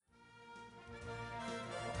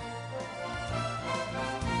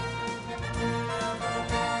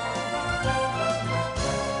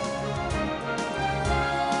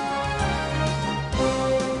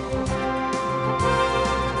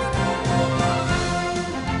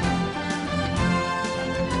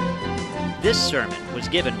This sermon was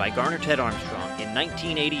given by Garner Armstrong in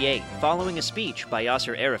 1988 following a speech by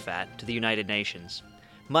Yasser Arafat to the United Nations.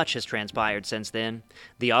 Much has transpired since then.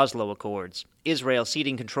 The Oslo Accords, Israel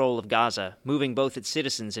ceding control of Gaza, moving both its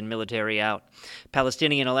citizens and military out,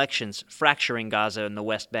 Palestinian elections fracturing Gaza and the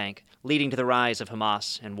West Bank, leading to the rise of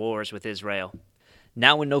Hamas and wars with Israel.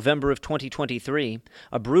 Now in November of 2023,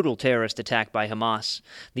 a brutal terrorist attack by Hamas,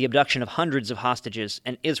 the abduction of hundreds of hostages,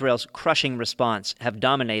 and Israel's crushing response have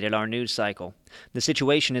dominated our news cycle. The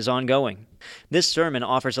situation is ongoing. This sermon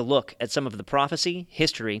offers a look at some of the prophecy,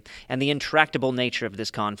 history, and the intractable nature of this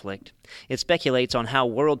conflict. It speculates on how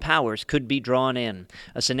world powers could be drawn in,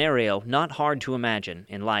 a scenario not hard to imagine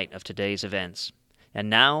in light of today's events. And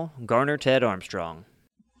now, Garner Armstrong.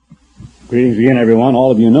 Greetings again, everyone. All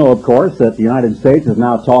of you know, of course, that the United States is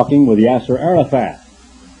now talking with Yasser Arafat,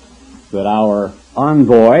 that our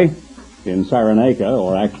envoy in Cyrenaica,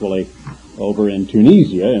 or actually over in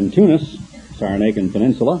Tunisia, in Tunis, Cyrenaican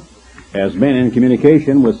Peninsula, has been in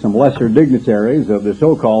communication with some lesser dignitaries of the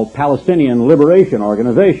so-called Palestinian Liberation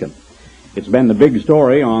Organization. It's been the big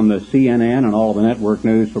story on the CNN and all the network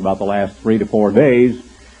news for about the last 3 to 4 days,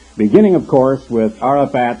 beginning, of course, with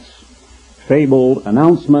Arafat's fabled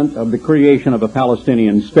announcement of the creation of a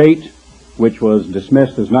Palestinian state, which was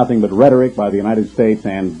dismissed as nothing but rhetoric by the United States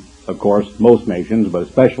and, of course, most nations, but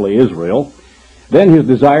especially Israel. Then his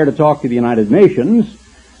desire to talk to the United Nations,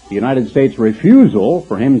 the United States' refusal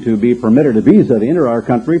for him to be permitted a visa to enter our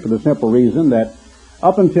country for the simple reason that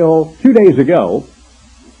up until 2 days ago,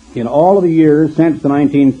 in all of the years since the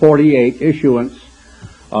 1948 issuance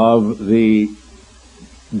of the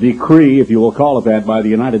decree, if you will call it that, by the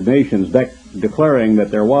United Nations declaring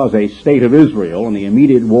that there was a state of Israel and the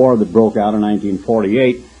immediate war that broke out in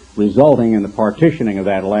 1948, resulting in the partitioning of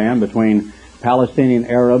that land between Palestinian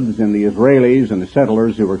Arabs and the Israelis and the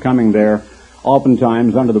settlers who were coming there,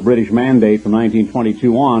 oftentimes under the British mandate from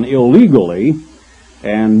 1922 on, illegally.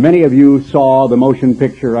 And many of you saw the motion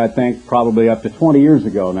picture, I think, probably up to 20 years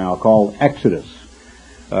ago now, called Exodus.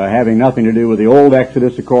 Having nothing to do with the old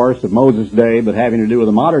Exodus, of course, of Moses' day, but having to do with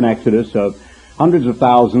the modern Exodus of hundreds of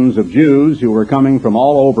thousands of Jews who were coming from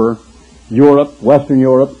all over Europe, Western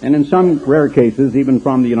Europe, and in some rare cases, even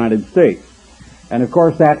from the United States. And of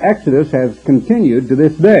course, that Exodus has continued to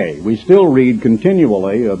this day. We still read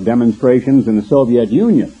continually of demonstrations in the Soviet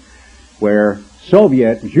Union where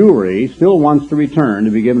Soviet Jewry still wants to return,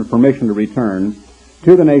 to be given permission to return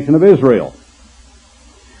to the nation of Israel.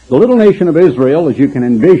 The little nation of Israel, as you can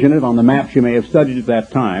envision it on the maps you may have studied at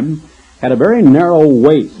that time, had a very narrow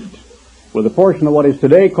waist, with a portion of what is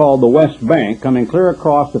today called the West Bank coming clear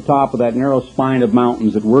across the top of that narrow spine of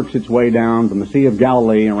mountains that works its way down from the Sea of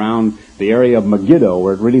Galilee around the area of Megiddo,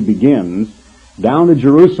 where it really begins, down to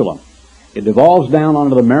Jerusalem. It devolves down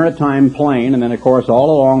onto the maritime plain, and then, of course,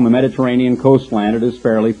 all along the Mediterranean coastline it is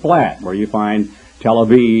fairly flat, where you find Tel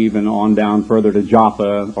Aviv and on down further to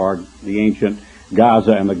Jaffa, or the ancient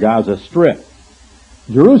Gaza and the Gaza Strip.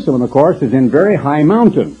 Jerusalem, of course, is in very high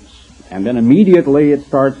mountains. And then immediately it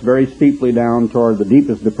starts very steeply down toward the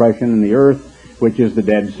deepest depression in the earth, which is the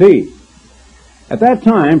Dead Sea. At that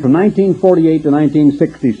time, from 1948 to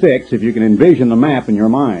 1966, if you can envision the map in your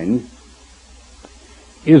mind,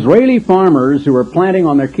 Israeli farmers who were planting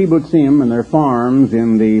on their kibbutzim and their farms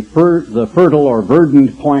in the fertile or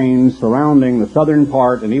verdant plains surrounding the southern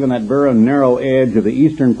part and even that very narrow edge of the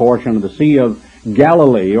eastern portion of the Sea of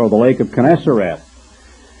Galilee or the Lake of Gennesaret,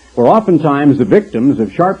 were oftentimes the victims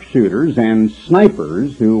of sharpshooters and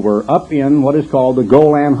snipers who were up in what is called the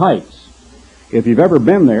Golan Heights. If you've ever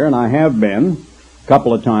been there, and I have been a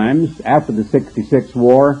couple of times after the 66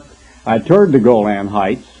 war, I toured the Golan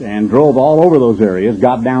Heights and drove all over those areas,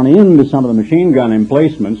 got down into some of the machine gun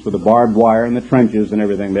emplacements with the barbed wire and the trenches and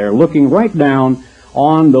everything there, looking right down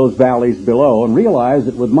on those valleys below, and realized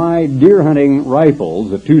that with my deer hunting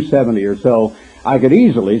rifles, a 270 or so, I could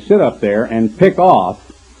easily sit up there and pick off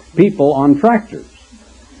people on tractors.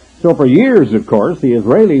 So for years, of course, the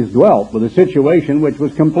Israelis dwelt with a situation which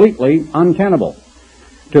was completely untenable.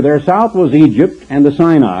 To their south was Egypt and the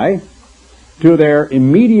Sinai. To their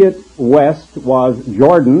immediate west was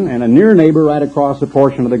Jordan and a near neighbor right across a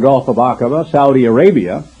portion of the Gulf of Aqaba, Saudi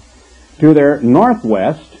Arabia. To their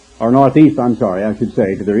northwest, or northeast,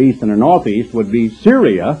 to their east and their northeast would be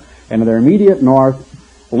Syria, and to their immediate north,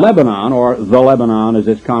 Lebanon, or the Lebanon as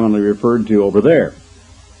it's commonly referred to over there.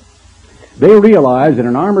 They realized that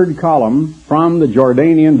an armored column from the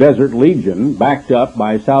Jordanian Desert Legion, backed up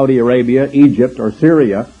by Saudi Arabia, Egypt, or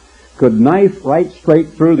Syria, could knife right straight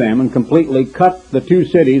through them and completely cut the two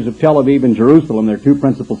cities of Tel Aviv and Jerusalem, their two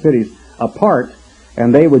principal cities, apart,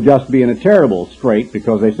 and they would just be in a terrible strait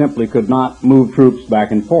because they simply could not move troops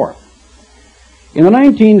back and forth. In the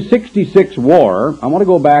 1966 war, I want to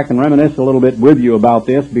go back and reminisce a little bit with you about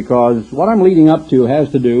this because what I'm leading up to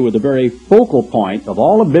has to do with the very focal point of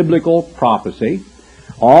all of biblical prophecy,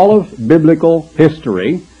 all of biblical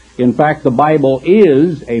history. In fact, the Bible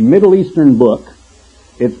is a Middle Eastern book.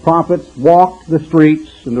 Its prophets walked the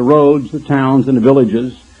streets and the roads, the towns and the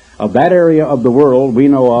villages of that area of the world we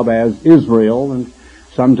know of as Israel, and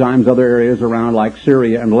sometimes other areas around like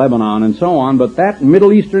Syria and Lebanon and so on. But that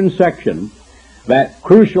Middle Eastern section, that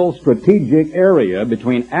crucial strategic area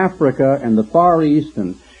between Africa and the Far East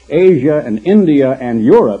and Asia and India and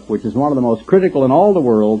Europe, which is one of the most critical in all the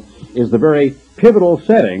world, is the very pivotal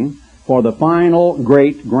setting for the final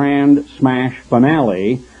great grand smash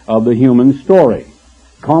finale of the human story,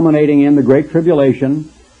 culminating in the Great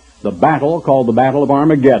Tribulation, the battle called the Battle of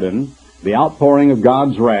Armageddon, the outpouring of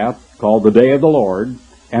God's wrath called the Day of the Lord,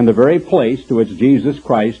 and the very place to which Jesus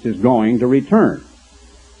Christ is going to return.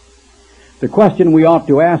 The question we ought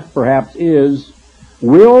to ask perhaps is,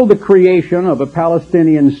 will the creation of a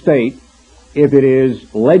Palestinian state, if it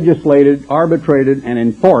is legislated, arbitrated, and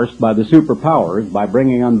enforced by the superpowers by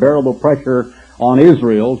bringing unbearable pressure on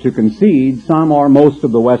Israel to concede some or most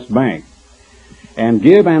of the West Bank, and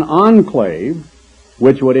give an enclave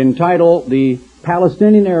which would entitle the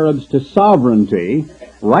Palestinian Arabs to sovereignty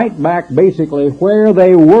right back basically where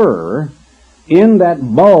they were in that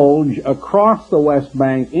bulge across the West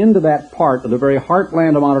Bank into that part of the very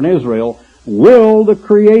heartland of modern Israel, will the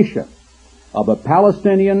creation of a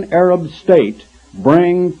Palestinian Arab state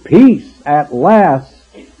bring peace at last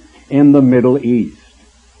in the Middle East?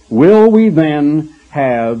 Will we then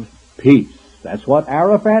have peace? That's what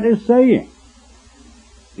Arafat is saying.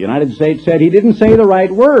 The United States said he didn't say the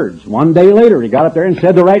right words. One day later, he got up there and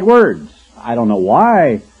said the right words. I don't know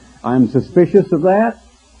why I'm suspicious of that.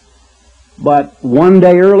 But one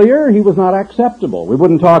day earlier, he was not acceptable. We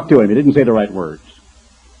wouldn't talk to him. He didn't say the right words.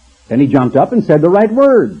 Then he jumped up and said the right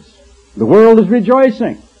words. The world is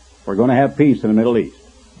rejoicing. We're going to have peace in the Middle East.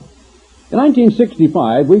 In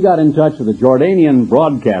 1965, we got in touch with the Jordanian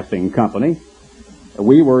Broadcasting Company.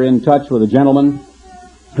 We were in touch with a gentleman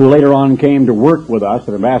who later on came to work with us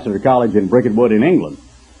at Ambassador College in Bricketwood in England,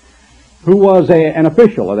 who was an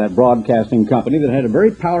official of that broadcasting company that had a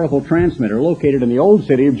very powerful transmitter located in the old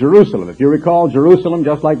city of Jerusalem. If you recall, Jerusalem,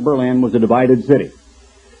 just like Berlin, was a divided city.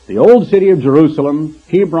 The old city of Jerusalem,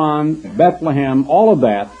 Hebron, Bethlehem, all of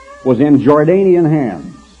that was in Jordanian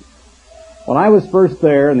hands. When I was first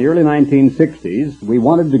there in the early 1960s, we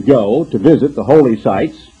wanted to go to visit the holy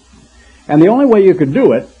sites, and the only way you could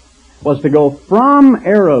do it was to go from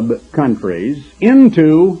Arab countries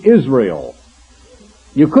into Israel.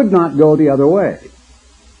 You could not go the other way.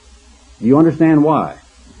 Do you understand why?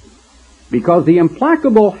 Because the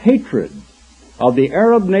implacable hatred of the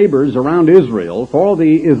Arab neighbors around Israel for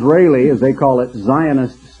the Israeli, as they call it,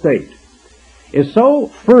 Zionist state, is so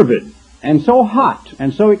fervid and so hot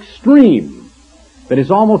and so extreme that it's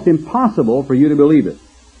almost impossible for you to believe it.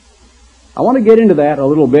 I want to get into that a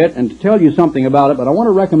little bit and to tell you something about it, but I want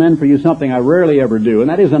to recommend for you something I rarely ever do, and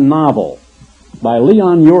that is a novel by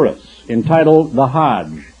Leon Uris entitled The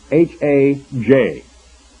Hajj, H-A-J.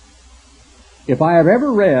 If I have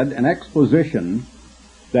ever read an exposition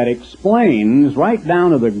that explains right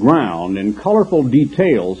down to the ground in colorful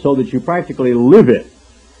detail so that you practically live it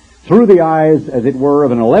through the eyes, as it were,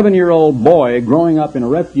 of an 11-year-old boy growing up in a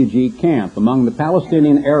refugee camp among the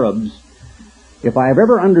Palestinian Arabs, if I have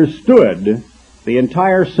ever understood the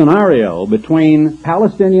entire scenario between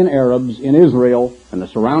Palestinian Arabs in Israel and the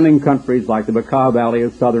surrounding countries like the Bekaa Valley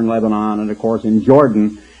of southern Lebanon and, of course, in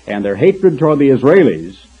Jordan, and their hatred toward the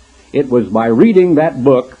Israelis, it was by reading that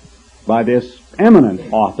book by this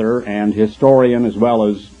eminent author and historian as well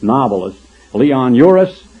as novelist, Leon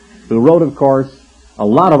Uris, who wrote, of course, a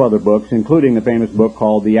lot of other books, including the famous book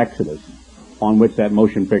called The Exodus, on which that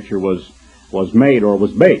motion picture was made or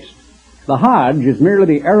was based. The Hajj is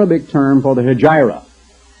merely the Arabic term for the Hijra.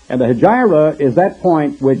 And the Hijra is that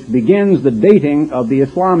point which begins the dating of the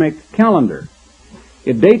Islamic calendar.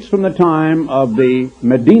 It dates from the time of the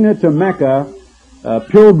Medina to Mecca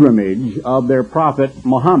pilgrimage of their prophet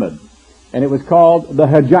Muhammad. And it was called the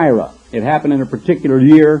Hijra. It happened in a particular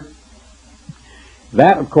year.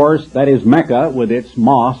 That, of course, that is Mecca with its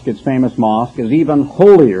mosque, its famous mosque, is even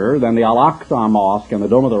holier than the Al-Aqsa Mosque and the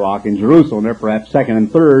Dome of the Rock in Jerusalem. They're perhaps second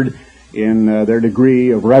and third in their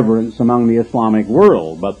degree of reverence among the Islamic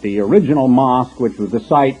world. But the original mosque, which was the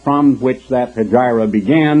site from which that Hijra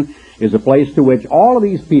began, is a place to which all of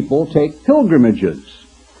these people take pilgrimages.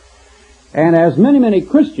 And as many, many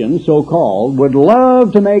Christians, so-called, would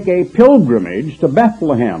love to make a pilgrimage to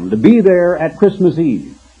Bethlehem, to be there at Christmas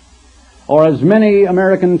Eve. or as many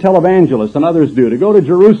American televangelists and others do, to go to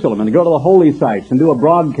Jerusalem and to go to the holy sites and do a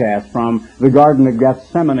broadcast from the Garden of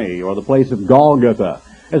Gethsemane or the place of Golgotha,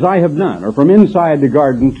 as I have done, or from inside the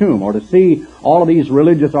Garden Tomb, or to see all of these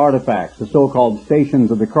religious artifacts, the so-called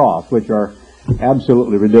Stations of the Cross, which are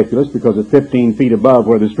absolutely ridiculous because it's 15 feet above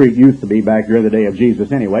where the street used to be back during the day of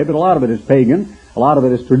Jesus anyway, but a lot of it is pagan, a lot of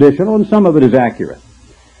it is traditional, and some of it is accurate.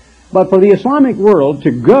 But for the Islamic world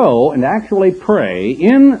to go and actually pray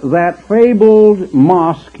in that fabled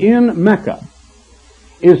mosque in Mecca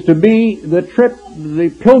is to be the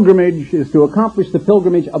pilgrimage, is to accomplish the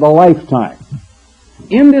pilgrimage of a lifetime.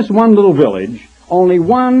 In this one little village, only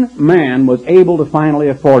one man was able to finally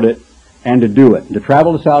afford it and to do it, to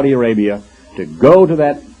travel to Saudi Arabia, to go to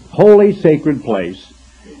that holy sacred place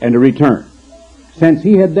and to return. Since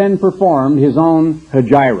he had then performed his own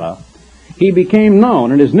hijrah, he became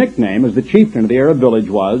known, and his nickname as the chieftain of the Arab village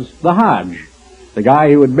was the Hajj, the guy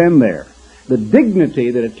who had been there. The dignity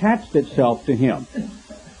that attached itself to him.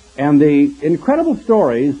 And the incredible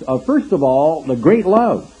stories of, first of all, the great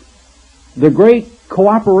love, the great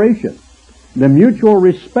cooperation, the mutual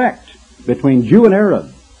respect between Jew and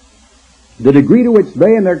Arab, the degree to which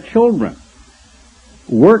they and their children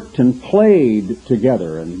worked and played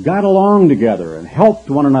together and got along together and helped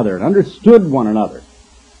one another and understood one another,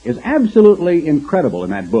 is absolutely incredible in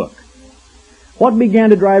that book. What began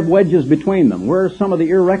to drive wedges between them? Where some of the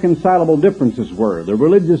irreconcilable differences were, the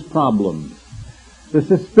religious problems, the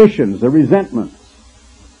suspicions, the resentments,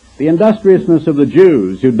 the industriousness of the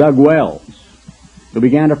Jews who dug wells, who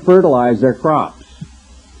began to fertilize their crops,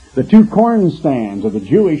 the two corn stands of the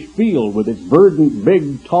Jewish field with its verdant,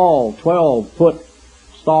 big, tall, 12-foot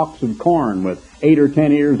stalks of corn with 8 or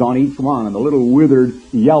 10 ears on each one, and the little withered,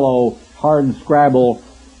 yellow, hard-scrabble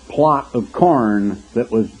plot of corn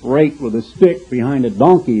that was raked with a stick behind a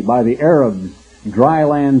donkey by the Arabs, dry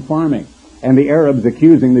land farming, and the Arabs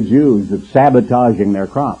accusing the Jews of sabotaging their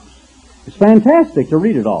crops. It's fantastic to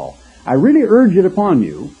read it all. I really urge it upon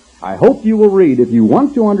you. I hope you will read, if you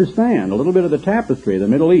want to understand a little bit of the tapestry of the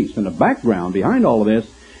Middle East and the background behind all of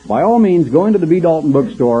this, by all means go into the B. Dalton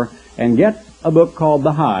bookstore and get a book called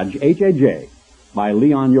The Hajj, H-A-J, by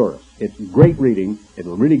Leon Uris. It's great reading. It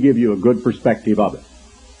will really give you a good perspective of it.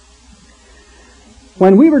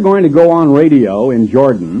 When we were going to go on radio in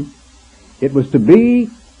Jordan, it was to be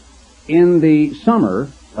in the summer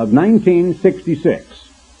of 1966.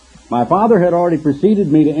 My father had already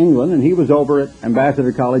preceded me to England, and he was over at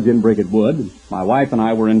Ambassador College in Bricket Wood. My wife and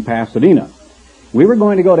I were in Pasadena. We were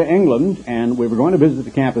going to go to England, and we were going to visit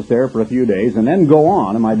the campus there for a few days, and then go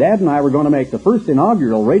on. And my dad and I were going to make the first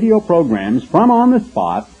inaugural radio programs from on the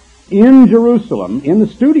spot in Jerusalem, in the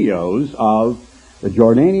studios of the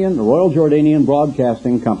Royal Jordanian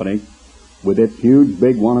Broadcasting Company, with its huge,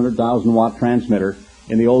 big 100,000-watt transmitter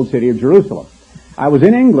in the old city of Jerusalem. I was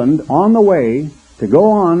in England on the way to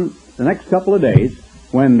go on the next couple of days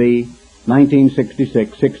when the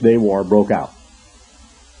 1966 Six-Day War broke out.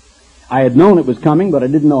 I had known it was coming, but I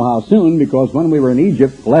didn't know how soon, because when we were in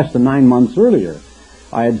Egypt less than 9 months earlier,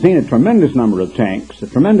 I had seen a tremendous number of tanks, a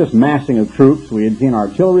tremendous massing of troops. We had seen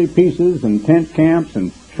artillery pieces and tent camps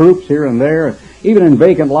and troops here and there. Even in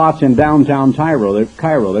vacant lots in downtown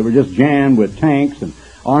Cairo, they were just jammed with tanks and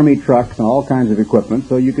army trucks and all kinds of equipment,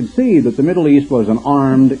 so you could see that the Middle East was an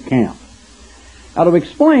armed camp. Now, to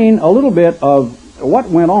explain a little bit of what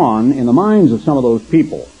went on in the minds of some of those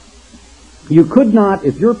people, you could not,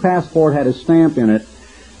 if your passport had a stamp in it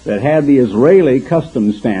that had the Israeli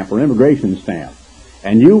customs stamp or immigration stamp,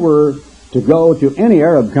 and you were to go to any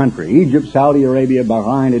Arab country, Egypt, Saudi Arabia,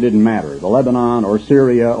 Bahrain, it didn't matter, the Lebanon or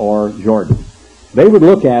Syria or Jordan, they would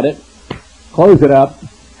look at it, close it up,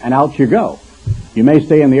 and out you go. You may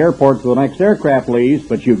stay in the airport till the next aircraft leaves,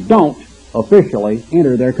 but you don't officially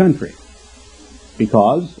enter their country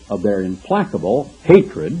because of their implacable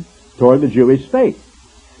hatred toward the Jewish state.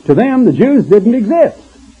 To them, the Jews didn't exist.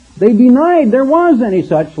 They denied there was any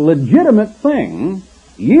such legitimate thing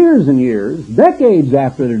years and years, decades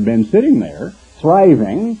after it had been sitting there,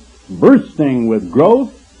 thriving, bursting with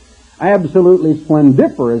growth, absolutely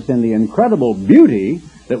splendiferous in the incredible beauty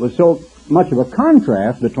that was so much of a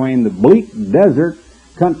contrast between the bleak desert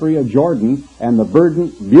country of Jordan and the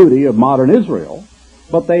verdant beauty of modern Israel,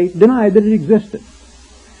 but they denied that it existed.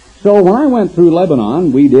 So when I went through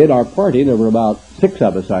Lebanon, we did our party. There were about 6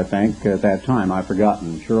 of us, I think, at that time. I've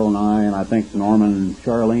forgotten. Cheryl and I think Norman and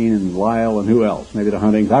Charlene and Lyle and who else? Maybe the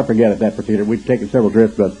Huntings. I forget at that particular. We'd taken several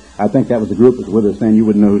trips, but I think that was the group that was with us then. You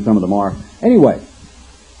wouldn't know who some of them are. Anyway,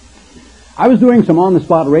 I was doing some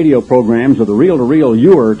on-the-spot radio programs with a reel-to-reel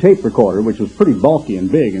Ewer tape recorder, which was pretty bulky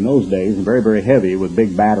and big in those days, and very, very heavy with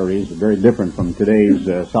big batteries, very different from today's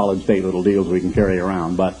solid-state little deals we can carry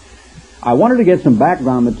around. But I wanted to get some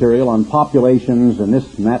background material on populations and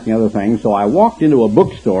this and that and the other thing, so I walked into a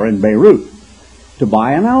bookstore in Beirut to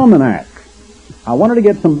buy an almanac. I wanted to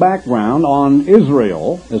get some background on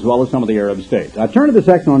Israel as well as some of the Arab states. I turned to the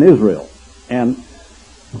section on Israel, and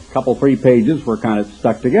a couple, 3 pages were kind of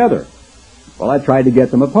stuck together. Well, I tried to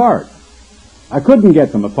get them apart. I couldn't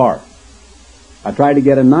get them apart. I tried to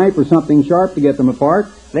get a knife or something sharp to get them apart.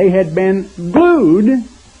 They had been glued,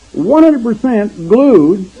 100%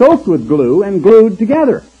 glued, soaked with glue, and glued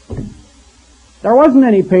together. There wasn't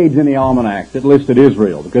any page in the almanac that listed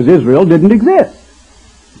Israel, because Israel didn't exist.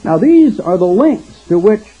 Now, these are the lengths to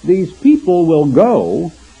which these people will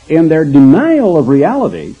go in their denial of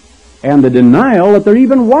reality and the denial that there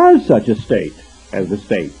even was such a state as the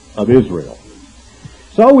state of Israel.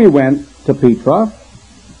 So we went to Petra,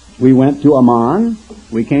 we went to Amman,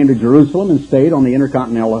 we came to Jerusalem and stayed on the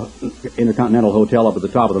Intercontinental Hotel up at the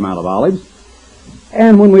top of the Mount of Olives.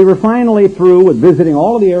 And when we were finally through with visiting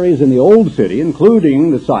all of the areas in the Old City,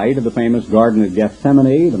 including the site of the famous Garden of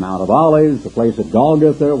Gethsemane, the Mount of Olives, the place at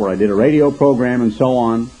Golgotha, where I did a radio program and so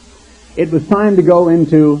on, it was time to go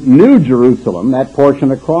into New Jerusalem, that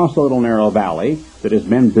portion across the little narrow valley that has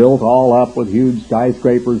been built all up with huge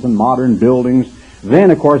skyscrapers and modern buildings.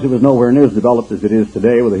 Then, of course, it was nowhere near as developed as it is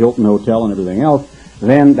today with the Hilton Hotel and everything else.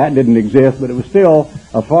 Then that didn't exist, but it was still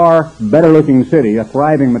a far better-looking city, a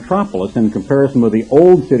thriving metropolis in comparison with the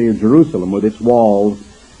old city of Jerusalem with its walls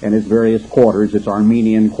and its various quarters, its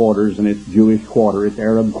Armenian quarters and its Jewish quarter, its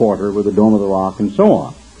Arab quarter with the Dome of the Rock and so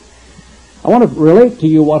on. I want to relate to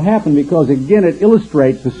you what happened because, again, it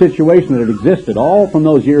illustrates the situation that had existed all from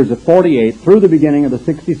those years of 48 through the beginning of the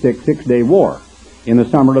 66 Six-Day War in the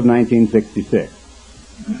summer of 1966.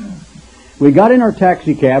 We got in our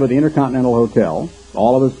taxi cab at the Intercontinental Hotel,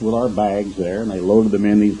 all of us with our bags there, and they loaded them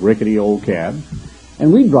in these rickety old cabs.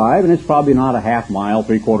 And we drive, and it's probably not a half mile,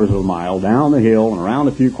 3/4 of a mile, down the hill and around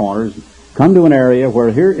a few corners, come to an area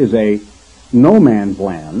where here is a no man's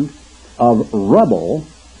land of rubble,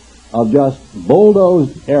 of just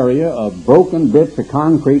bulldozed area of broken bits of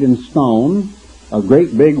concrete and stone, of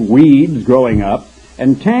great big weeds growing up,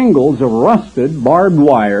 and tangles of rusted barbed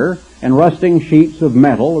wire and rusting sheets of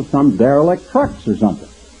metal of some derelict trucks or something.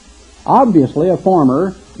 Obviously a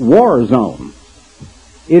former war zone.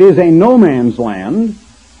 It is a no man's land,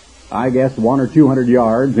 I guess 100 or 200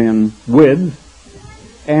 yards in width,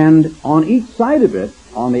 and on each side of it,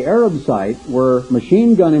 on the Arab site, were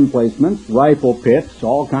machine gun emplacements, rifle pits,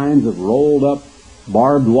 all kinds of rolled up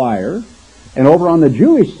barbed wire, and over on the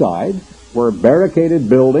Jewish side were barricaded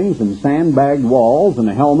buildings and sandbagged walls and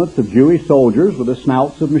the helmets of Jewish soldiers with the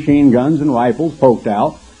snouts of machine guns and rifles poked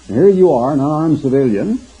out. And here you are, an unarmed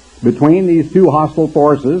civilian, between these two hostile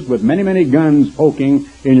forces with many, many guns poking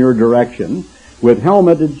in your direction, with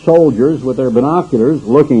helmeted soldiers with their binoculars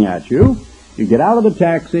looking at you. You get out of the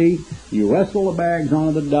taxi, you wrestle the bags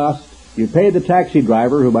onto the dust, you pay the taxi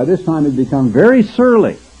driver, who by this time has become very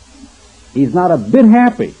surly. He's not a bit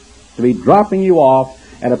happy to be dropping you off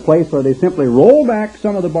at a place where they simply roll back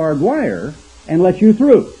some of the barbed wire and let you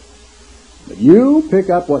through. But you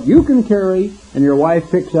pick up what you can carry, and your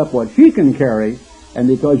wife picks up what she can carry, and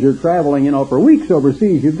because you're traveling, for weeks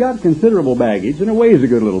overseas, you've got considerable baggage, and it weighs a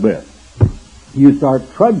good little bit. You start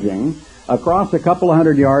trudging across a couple of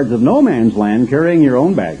 100 yards of no man's land carrying your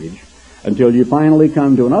own baggage until you finally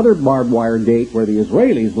come to another barbed wire gate where the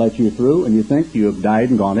Israelis let you through, and you think you have died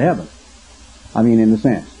and gone to heaven. I mean, in a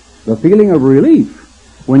sense. The feeling of relief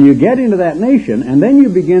when you get into that nation, and then you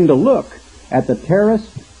begin to look at the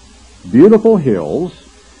terraced, beautiful hills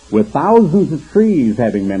with thousands of trees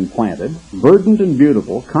having been planted, verdant and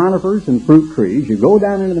beautiful, conifers and fruit trees. You go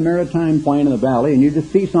down into the maritime plain in the valley, and you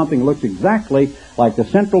just see something that looks exactly like the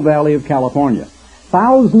Central Valley of California.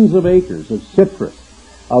 Thousands of acres of citrus,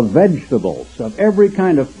 of vegetables, of every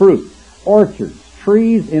kind of fruit, orchards,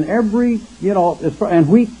 trees in every, and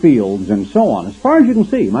wheat fields and so on. As far as you can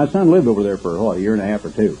see. My son lived over there for, a year and a half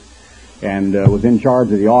or two, and was in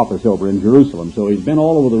charge of the office over in Jerusalem. So he's been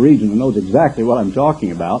all over the region and knows exactly what I'm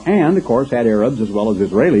talking about, and, of course, had Arabs as well as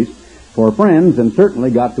Israelis for friends, and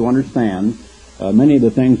certainly got to understand many of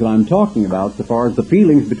the things that I'm talking about as far as the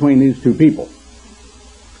feelings between these two people.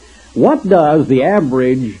 What does the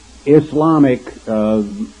average Islamic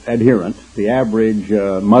adherent, the average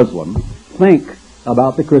Muslim, think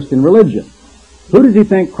about the Christian religion? Who does he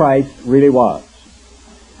think Christ really was?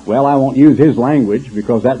 Well, I won't use his language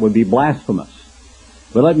because that would be blasphemous.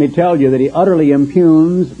 But let me tell you that he utterly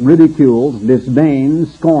impugns, ridicules,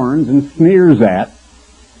 disdains, scorns, and sneers at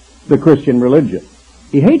the Christian religion.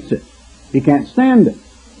 He hates it. He can't stand it.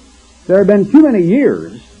 There have been too many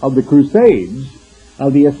years of the Crusades,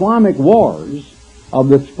 of the Islamic wars, of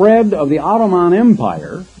the spread of the Ottoman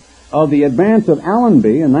Empire, of the advance of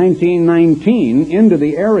Allenby in 1919 into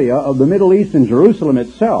the area of the Middle East and Jerusalem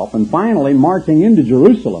itself, and finally marching into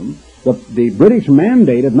Jerusalem, the British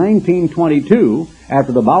Mandate of 1922,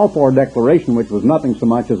 after the Balfour Declaration, which was nothing so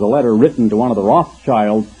much as a letter written to one of the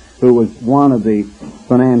Rothschilds, who was one of the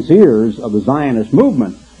financiers of the Zionist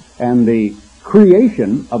movement, and the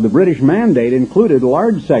creation of the British Mandate included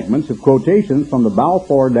large segments of quotations from the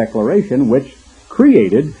Balfour Declaration, which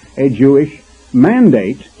created a Jewish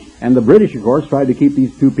mandate. And the British, of course, tried to keep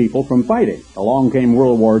these two people from fighting. Along came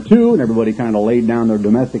World War II, and everybody kind of laid down their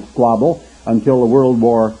domestic squabble until the World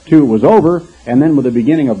War II was over. And then with the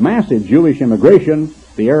beginning of massive Jewish immigration,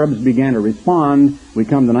 the Arabs began to respond. We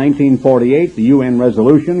come to 1948, the UN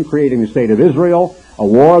resolution creating the State of Israel, a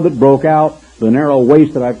war that broke out, the narrow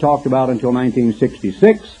waist that I've talked about until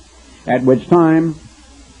 1966, at which time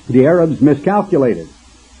the Arabs miscalculated.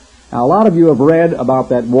 Now, a lot of you have read about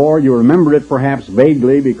that war. You remember it perhaps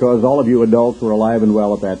vaguely because all of you adults were alive and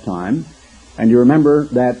well at that time. And you remember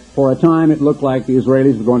that for a time it looked like the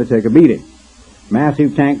Israelis were going to take a beating.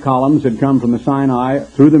 Massive tank columns had come from the Sinai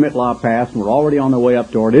through the Mitlah Pass and were already on their way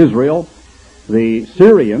up toward Israel. The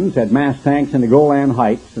Syrians had massed tanks in the Golan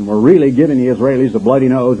Heights and were really giving the Israelis a bloody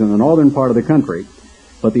nose in the northern part of the country.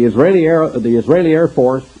 But the Israeli Air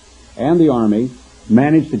Force and the Army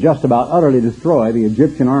managed to just about utterly destroy the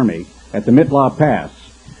Egyptian army at the Mitlah Pass.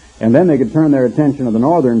 And then they could turn their attention to the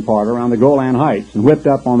northern part around the Golan Heights and whipped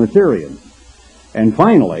up on the Syrians. And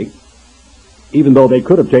finally, even though they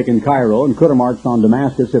could have taken Cairo and could have marched on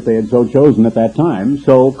Damascus if they had so chosen at that time,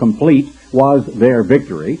 so complete was their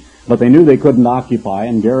victory, but they knew they couldn't occupy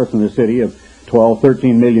and garrison a city of 12,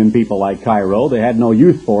 13 million people like Cairo. They had no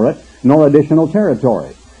use for it, nor additional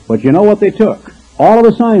territory. But you know what they took? All of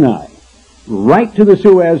the Sinai, right to the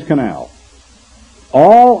Suez Canal.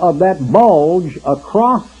 All of that bulge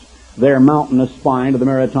across their mountainous spine to the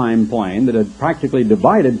maritime plain that had practically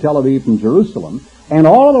divided Tel Aviv from Jerusalem, and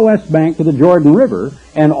all of the West Bank to the Jordan River,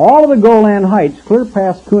 and all of the Golan Heights clear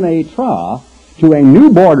past Quneitra to a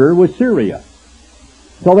new border with Syria.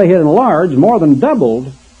 So they had enlarged, more than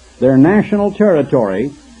doubled, their national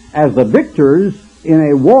territory as the victors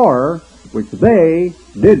in a war which they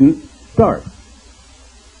didn't start.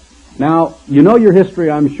 Now, you know your history,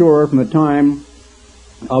 I'm sure, from the time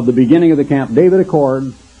of the beginning of the Camp David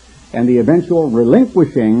Accord and the eventual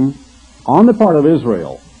relinquishing on the part of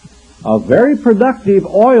Israel of very productive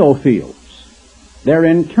oil fields, their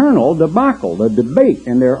internal debacle, the debate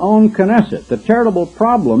in their own Knesset, the terrible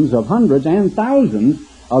problems of hundreds and thousands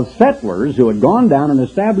of settlers who had gone down and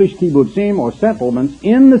established kibbutzim or settlements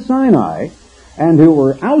in the Sinai and who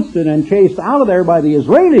were ousted and chased out of there by the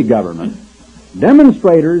Israeli government.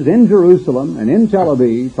 Demonstrators in Jerusalem and in Tel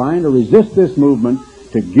Aviv trying to resist this movement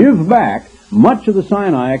to give back much of the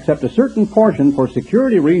Sinai except a certain portion for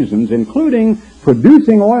security reasons, including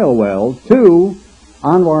producing oil wells to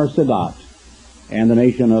Anwar Sadat and the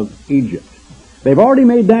nation of Egypt. They've already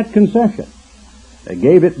made that concession. They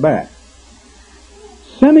gave it back.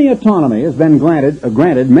 Semi-autonomy has been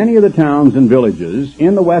granted many of the towns and villages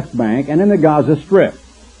in the West Bank and in the Gaza Strip,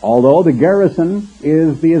 although the garrison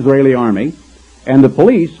is the Israeli army, and the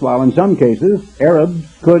police, while in some cases Arabs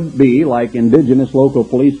could be like indigenous local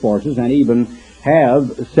police forces and even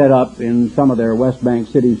have set up in some of their West Bank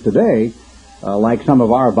cities today, like some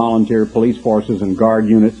of our volunteer police forces and guard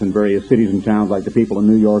units in various cities and towns, like the people in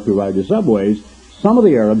New York who ride the subways, some of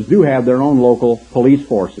the Arabs do have their own local police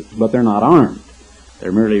forces, but they're not armed.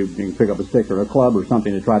 They're merely, you can pick up a stick or a club or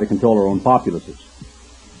something to try to control their own populaces.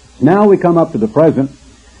 Now we come up to the present.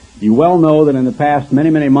 You well know that in the past many,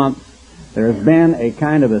 many months, there has been a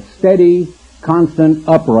kind of a steady, constant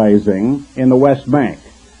uprising in the West Bank.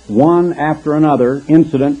 One after another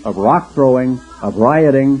incident of rock throwing, of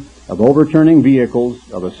rioting, of overturning vehicles,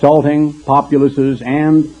 of assaulting populaces,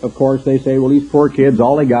 and, of course, they say, well, these poor kids,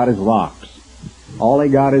 all they got is rocks. All they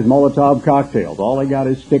got is Molotov cocktails. All they got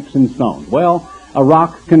is sticks and stones. Well, a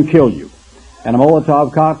rock can kill you, and a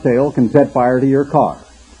Molotov cocktail can set fire to your car.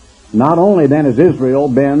 Not only then has Israel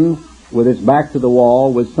been with its back to the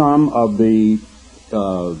wall with some of the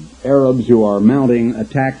Arabs who are mounting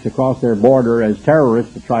attacks across their border as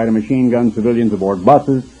terrorists to try to machine gun civilians aboard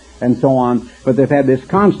buses and so on, but they've had this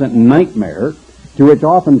constant nightmare to which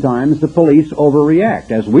oftentimes the police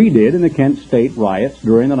overreact, as we did in the Kent State riots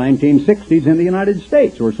during the 1960s in the United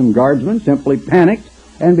States, where some guardsmen simply panicked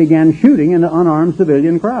and began shooting into unarmed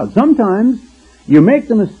civilian crowds. Sometimes you make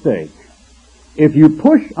the mistake, if you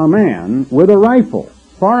push a man with a rifle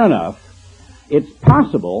far enough, it's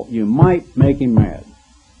possible you might make him mad.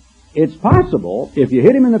 It's possible, if you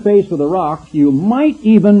hit him in the face with a rock, you might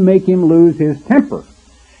even make him lose his temper.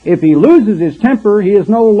 If he loses his temper, he is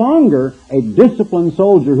no longer a disciplined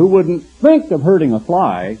soldier who wouldn't think of hurting a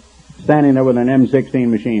fly standing there with an M16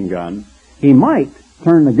 machine gun. He might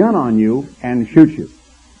turn the gun on you and shoot you.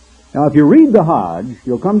 Now, if you read the Hodge,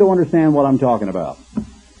 you'll come to understand what I'm talking about.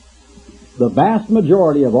 The vast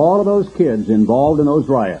majority of all of those kids involved in those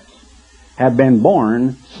riots have been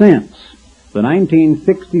born since the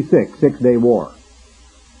 1966 Six-Day War.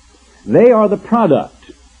 They are the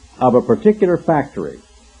product of a particular factory.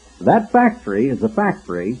 That factory is a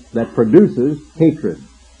factory that produces hatred.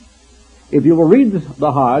 If you will read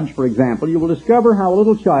the Hodge, for example, you will discover how a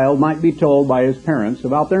little child might be told by his parents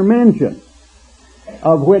about their mansion,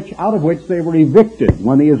 out of which they were evicted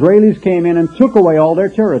when the Israelis came in and took away all their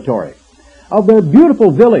territory, of their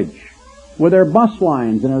beautiful village with their bus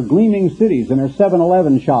lines and their gleaming cities and their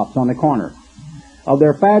 7-Eleven shops on the corner, of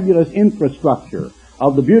their fabulous infrastructure,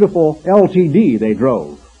 of the beautiful LTD they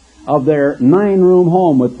drove, of their 9-room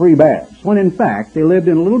home with 3 baths, when in fact they lived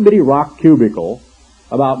in a little bitty rock cubicle,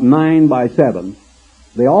 about 9 by 7.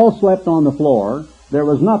 They all slept on the floor. There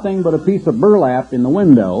was nothing but a piece of burlap in the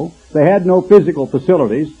window. They had no physical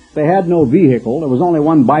facilities. They had no vehicle. There was only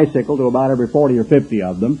one bicycle to about every 40 or 50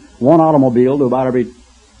 of them, one automobile to about every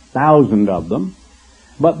 1,000 of them.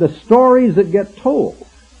 But the stories that get told,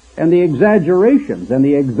 and the exaggerations and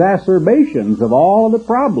the exacerbations of all of the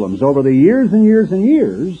problems over the years and years and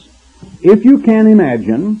years, if you can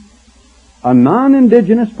imagine a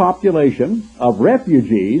non-indigenous population of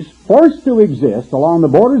refugees forced to exist along the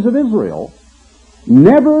borders of Israel,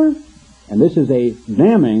 never, and this is a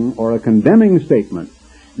damning or a condemning statement,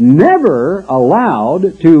 never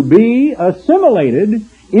allowed to be assimilated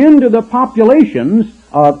into the populations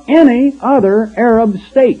of any other Arab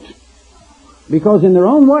state. Because in their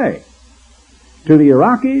own way, to the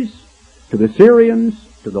Iraqis, to the Syrians,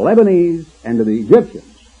 to the Lebanese, and to the Egyptians,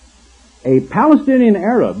 a Palestinian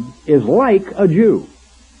Arab is like a Jew.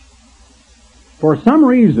 For some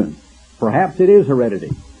reason, perhaps it is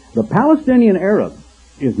heredity, the Palestinian Arab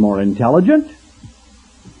is more intelligent,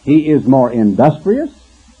 he is more industrious,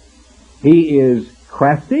 he is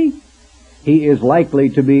crafty, he is likely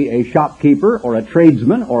to be a shopkeeper or a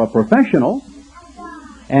tradesman or a professional,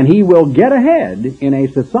 and he will get ahead in a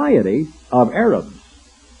society of Arabs.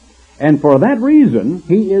 And for that reason,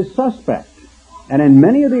 he is suspect. And in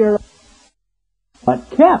many of the Arabs, but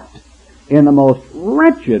kept in the most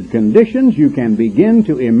wretched conditions you can begin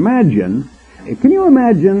to imagine. Can you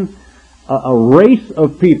imagine a race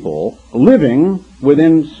of people living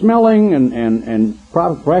within smelling and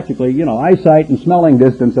practically, eyesight and smelling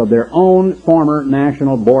distance of their own former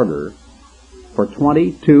national border for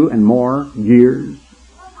 22 and more years?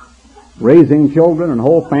 Raising children and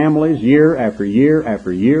whole families year after year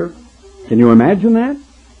after year. Can you imagine that?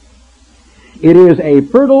 It is a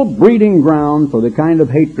fertile breeding ground for the kind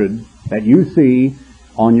of hatred that you see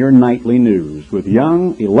on your nightly news, with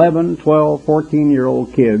young 11, 12,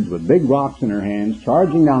 14-year-old kids with big rocks in their hands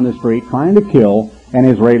charging down the street trying to kill an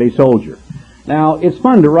Israeli soldier. Now, it's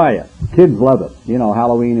fun to riot. Kids love it.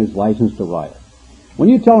 Halloween is licensed to riot. When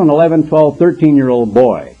you tell an 11, 12, 13-year-old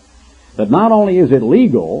boy that not only is it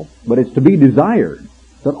legal, but it's to be desired,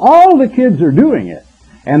 that all the kids are doing it,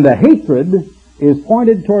 and the hatred is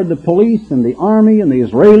pointed toward the police and the army and the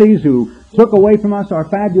Israelis who took away from us our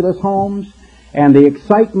fabulous homes, and the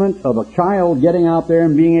excitement of a child getting out there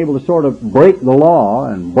and being able to sort of break the law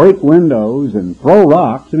and break windows and throw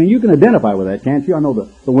rocks. I mean, you can identify with that, can't you? I know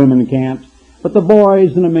the women can't, but the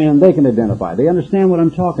boys and the men, they can identify. They understand what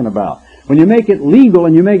I'm talking about. When you make it legal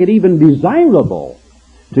and you make it even desirable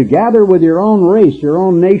to gather with your own race, your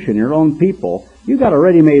own nation, your own people, you've got a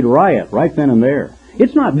ready-made riot right then and there.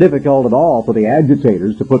 It's not difficult at all for the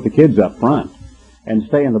agitators to put the kids up front and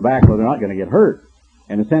stay in the back where they're not going to get hurt,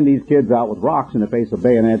 and to send these kids out with rocks in the face of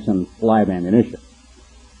bayonets and live ammunition.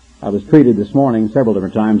 I was treated this morning several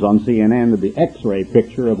different times on CNN with the X-ray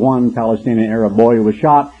picture of one Palestinian Arab boy who was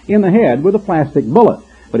shot in the head with a plastic bullet.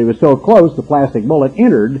 But he was so close, the plastic bullet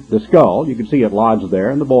entered the skull. You could see it lodged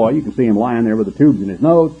there, and the boy, you could see him lying there with the tubes in his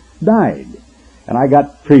nose, died. And I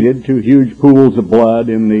got treated to huge pools of blood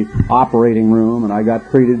in the operating room, and I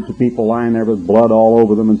got treated to people lying there with blood all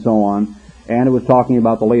over them and so on. And it was talking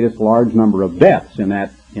about the latest large number of deaths in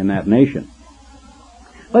that nation.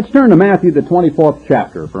 Let's turn to Matthew, the 24th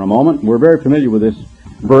chapter for a moment. We're very familiar with this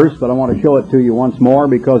verse, but I want to show it to you once more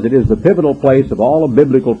because it is the pivotal place of all of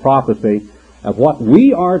biblical prophecy of what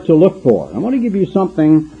we are to look for. I want to give you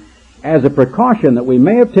something as a precaution that we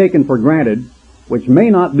may have taken for granted, which may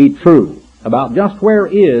not be true, about just where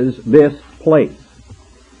is this place.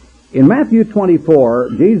 In Matthew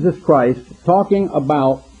 24, Jesus Christ, talking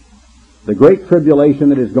about the great tribulation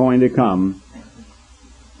that is going to come,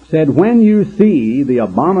 said, "When you see the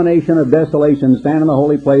abomination of desolation stand in the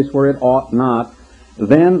holy place where it ought not,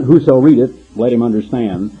 then whoso readeth, let him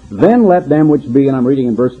understand. Then let them which be," and I'm reading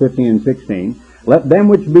in verse 15 and 16, "let them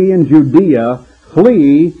which be in Judea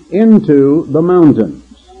flee into the mountains."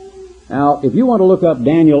 Now, if you want to look up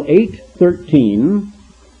Daniel 8:13,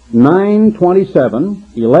 9:27,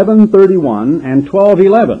 11:31, and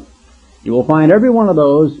 12:11, you will find every one of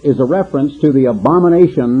those is a reference to the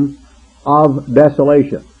abomination of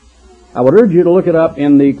desolation. I would urge you to look it up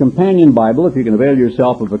in the companion Bible, if you can avail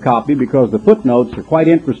yourself of a copy, because the footnotes are quite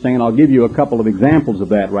interesting, and I'll give you a couple of examples of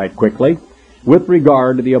that right quickly, with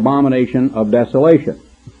regard to the abomination of desolation.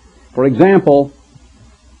 For example,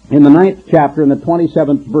 in the 9th chapter, in the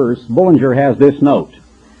 27th verse, Bullinger has this note.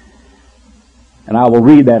 And I will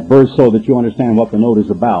read that verse so that you understand what the note is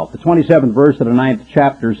about. The 27th verse of the 9th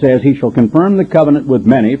chapter says, "He shall confirm the covenant with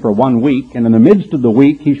many for 1 week, and in the midst of the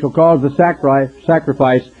week he shall cause the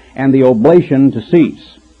sacrifice and the oblation to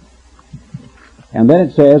cease." And then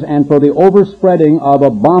it says, "And for the overspreading of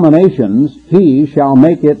abominations he shall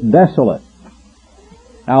make it desolate."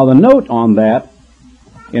 Now the note on that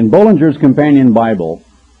in Bullinger's Companion Bible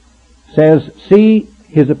says, see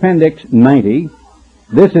his Appendix 90,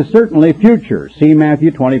 this is certainly future. See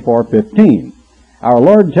Matthew 24:15. Our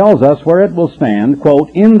Lord tells us where it will stand, quote,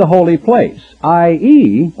 "in the holy place,"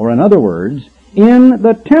 i.e., or in other words, in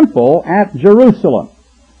the temple at Jerusalem.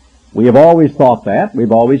 We have always thought that.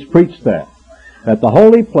 We've always preached that the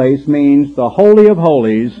holy place means the Holy of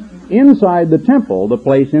Holies inside the temple, the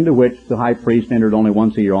place into which the high priest entered only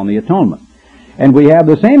once a year on the atonement. And we have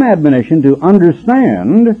the same admonition to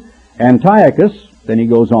understand Antiochus, then he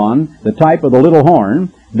goes on, the type of the little horn,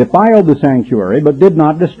 defiled the sanctuary, but did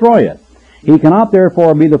not destroy it. He cannot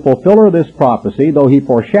therefore be the fulfiller of this prophecy, though he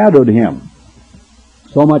foreshadowed him.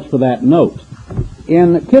 So much for that note.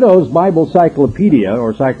 In Kiddo's Bible Cyclopedia,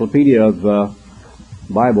 or Cyclopedia of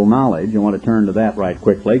Bible Knowledge, I want to turn to that right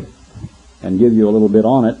quickly and give you a little bit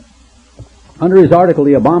on it. Under his article,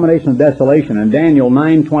 The Abomination of Desolation, in Daniel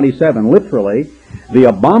 9:27, literally, the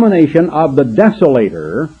abomination of the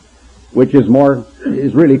desolator, which is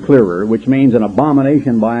really clearer, which means an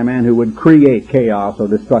abomination by a man who would create chaos or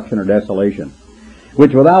destruction or desolation,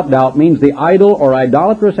 which without doubt means the idol or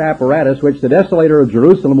idolatrous apparatus which the desolator of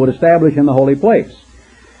Jerusalem would establish in the holy place.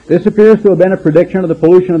 This appears to have been a prediction of the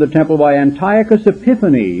pollution of the temple by Antiochus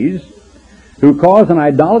Epiphanes, who caused an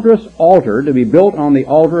idolatrous altar to be built on the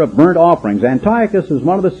altar of burnt offerings. Antiochus is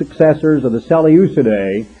one of the successors of the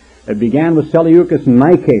Seleucidae that began with Seleucus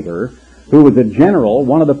Nicator, who was a general,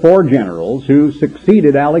 one of the 4 generals, who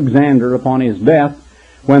succeeded Alexander upon his death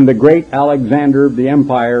when the great Alexander, the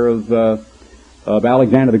empire of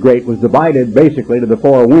Alexander the Great, was divided basically to the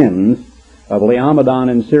 4 winds of Laomedon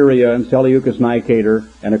in Syria and Seleucus Nicator,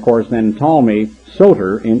 and of course then Ptolemy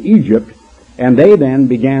Soter in Egypt, and they then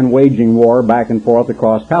began waging war back and forth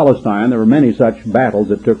across Palestine. There were many such battles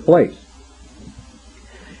that took place.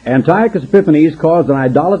 Antiochus Epiphanes caused an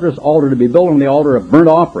idolatrous altar to be built on the altar of burnt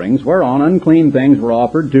offerings, whereon unclean things were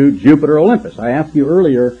offered to Jupiter Olympus. I asked you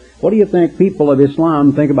earlier, what do you think people of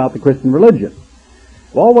Islam think about the Christian religion?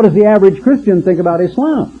 Well, what does the average Christian think about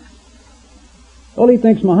Islam? Well, he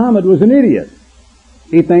thinks Muhammad was an idiot.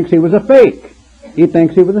 He thinks he was a fake. He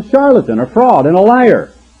thinks he was a charlatan, a fraud, and a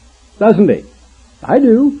liar. Doesn't he? I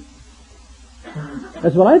do.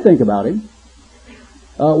 That's what I think about him.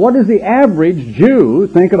 What does the average Jew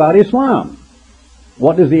think about Islam?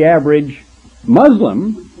 What does the average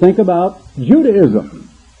Muslim think about Judaism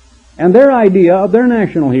and their idea of their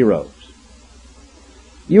national heroes?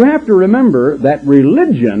 You have to remember that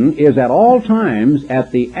religion is at all times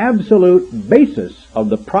at the absolute basis of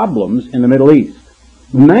the problems in the Middle East.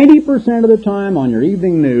 90% of the time on your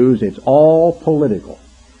evening news, it's all political.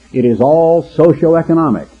 It is all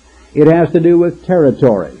socioeconomic. It has to do with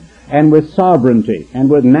territory and with sovereignty and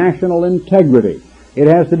with national integrity. It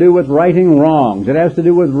has to do with righting wrongs. It has to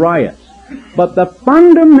do with riots. But the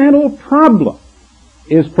fundamental problem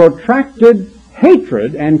is protracted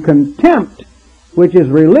hatred and contempt, which is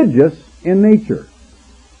religious in nature.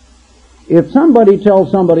 If somebody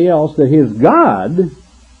tells somebody else that his God,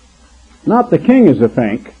 not the king is a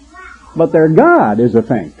fink, but their God is a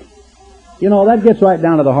fink, that gets right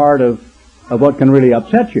down to the heart of what can really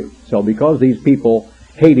upset you. So because these people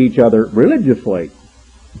hate each other religiously,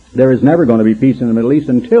 there is never going to be peace in the Middle East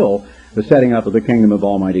until the setting up of the kingdom of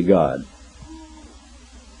Almighty God.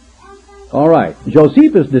 All right.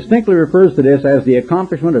 Josephus distinctly refers to this as the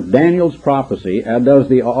accomplishment of Daniel's prophecy, as does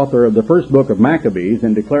the author of the first book of Maccabees,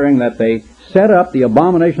 in declaring that they set up the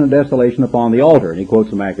abomination of desolation upon the altar. And he quotes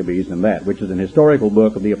the Maccabees in that, which is an historical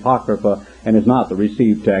book of the Apocrypha and is not the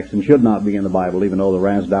received text and should not be in the Bible, even though the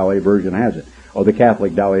Ras Daweh version has it, or the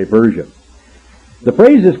Catholic Daweh version. The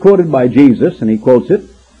phrase is quoted by Jesus, and he quotes it,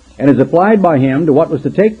 and is applied by him to what was to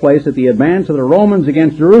take place at the advance of the Romans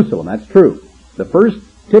against Jerusalem. That's true. The first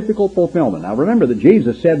typical fulfillment. Now remember that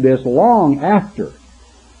Jesus said this long after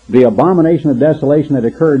the abomination of desolation had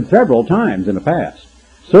occurred several times in the past.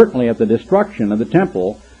 Certainly at the destruction of the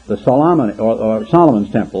temple, the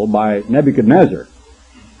Solomon's temple by Nebuchadnezzar,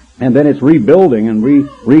 and then its rebuilding and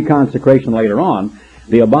reconsecration later on.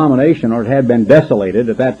 The abomination, or it had been desolated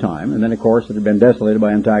at that time, and then of course it had been desolated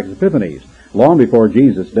by Antiochus Epiphanes, long before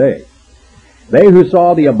Jesus' day. They who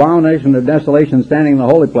saw the abomination of desolation standing in the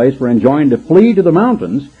holy place were enjoined to flee to the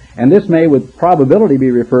mountains, and this may with probability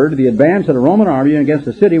be referred to the advance of the Roman army against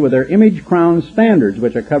the city with their image-crowned standards,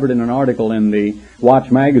 which are covered in an article in the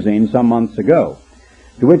Watch magazine some months ago,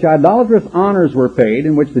 to which idolatrous honors were paid,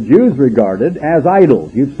 in which the Jews regarded as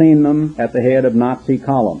idols. You've seen them at the head of Nazi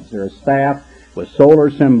columns. They're a staff with solar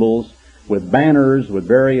symbols, with banners, with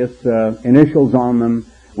various initials on them,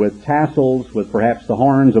 with tassels, with perhaps the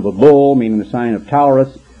horns of a bull, meaning the sign of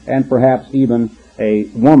Taurus, and perhaps even a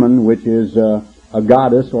woman, which is a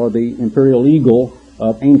goddess, or the imperial eagle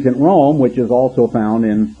of ancient Rome, which is also found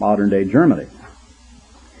in modern-day Germany.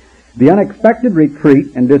 The unexpected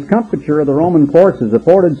retreat and discomfiture of the Roman forces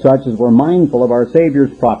afforded such as were mindful of our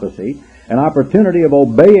Savior's prophecy an opportunity of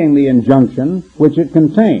obeying the injunction which it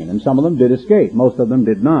contained, and some of them did escape, most of them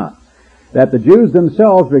did not. That the Jews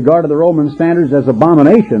themselves regarded the Roman standards as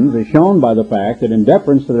abominations is shown by the fact that in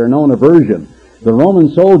deference to their known aversion, the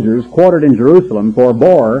Roman soldiers quartered in Jerusalem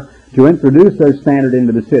forbore to introduce their standard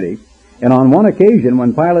into the city, and on one occasion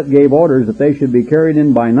when Pilate gave orders that they should be carried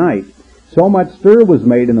in by night, so much stir was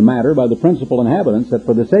made in the matter by the principal inhabitants that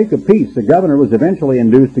for the sake of peace the governor was eventually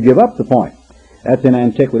induced to give up the point. That's in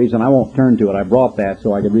Antiquities, and I won't turn to it. I brought that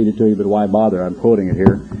so I could read it to you, but why bother? I'm quoting it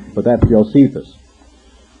here. But that's Josephus.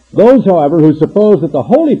 Those, however, who suppose that the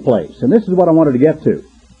holy place, and this is what I wanted to get to,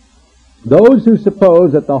 those who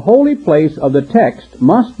suppose that the holy place of the text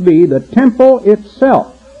must be the temple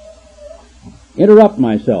itself. Interrupt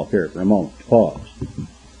myself here for a moment. Pause.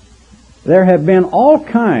 There have been all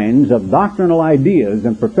kinds of doctrinal ideas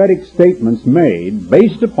and prophetic statements made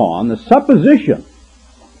based upon the supposition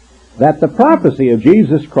that the prophecy of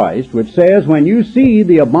Jesus Christ, which says, when you see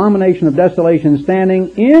the abomination of desolation standing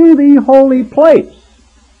in the holy place,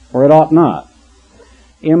 or it ought not,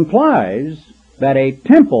 implies that a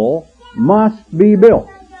temple must be built.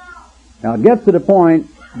 Now it gets to the point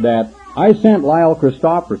that I sent Lyle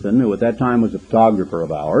Christopherson, who at that time was a photographer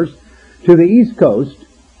of ours, to the East Coast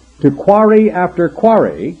to quarry after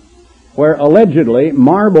quarry where allegedly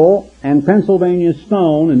marble and Pennsylvania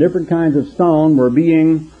stone and different kinds of stone were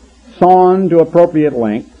being sawn to appropriate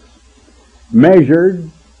lengths, measured,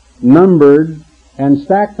 numbered, and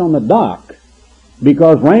stacked on the dock,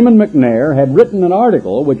 because Raymond McNair had written an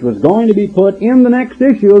article which was going to be put in the next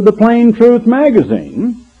issue of the Plain Truth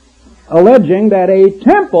magazine, alleging that a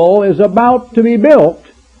temple is about to be built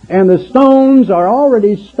and the stones are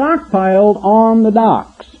already stockpiled on the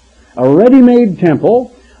docks. A ready-made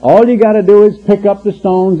temple. All you got to do is pick up the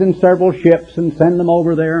stones in several ships and send them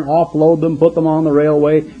over there and offload them, put them on the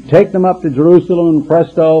railway, take them up to Jerusalem, and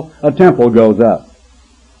presto, a temple goes up.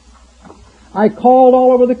 I called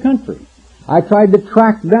all over the country. I tried to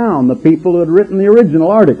track down the people who had written the original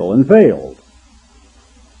article and failed.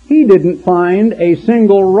 He didn't find a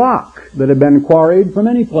single rock that had been quarried from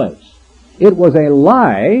any place. It was a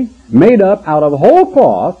lie made up out of whole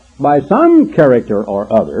cloth by some character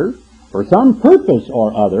or other, for some purpose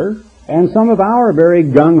or other, and some of our very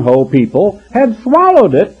gung-ho people had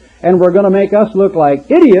swallowed it and were going to make us look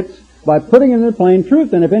like idiots by putting it in the Plain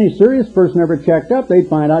Truth. And if any serious person ever checked up, they'd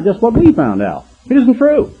find out just what we found out. It isn't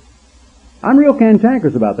true. I'm real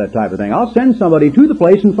cantankerous about that type of thing. I'll send somebody to the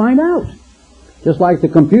place and find out. Just like the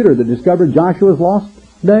computer that discovered Joshua's lost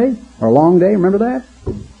day, or long day, remember that?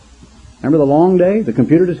 Remember the long day? The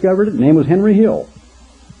computer discovered it. His name was Henry Hill.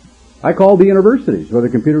 I called the universities where the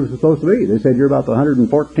computer was supposed to be. They said, you're about the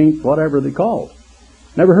 114th, whatever they called.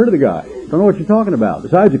 Never heard of the guy. Don't know what you're talking about.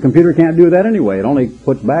 Besides, the computer can't do that anyway. It only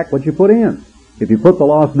puts back what you put in. If you put the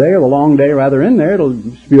lost day or the long day rather in there, it'll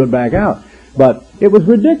spew it back out. But it was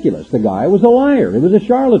ridiculous. The guy was a liar. He was a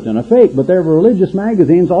charlatan, a fake. But there were religious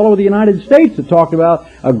magazines all over the United States that talked about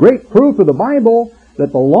a great proof of the Bible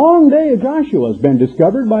that the long day of Joshua has been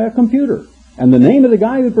discovered by a computer. And the name of the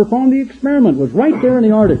guy who performed the experiment was right there in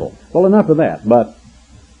the article. Well, enough of that. But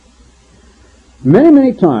many,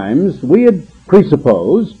 many times we had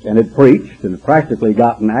presupposed and had preached and practically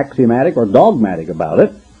gotten axiomatic or dogmatic about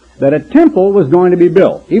it, that a temple was going to be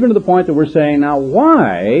built, even to the point that we're saying, now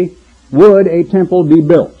why would a temple be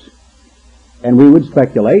built? And we would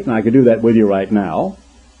speculate, and I could do that with you right now,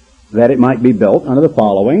 that it might be built under the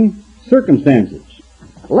following circumstances.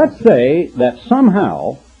 Let's say that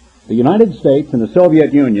somehow the United States and the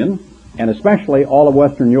Soviet Union, and especially all of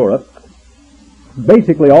Western Europe,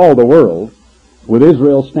 basically all the world, with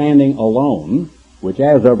Israel standing alone, which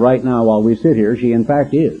as of right now while we sit here, she in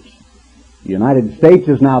fact is. The United States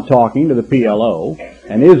is now talking to the PLO,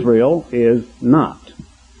 and Israel is not.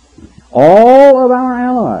 All of our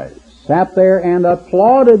allies sat there and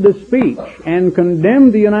applauded the speech and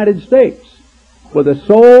condemned the United States, with the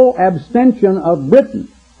sole abstention of Britain.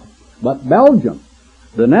 But Belgium,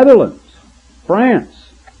 the Netherlands,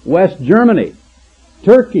 France, West Germany,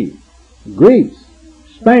 Turkey, Greece,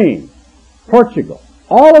 Spain, Portugal,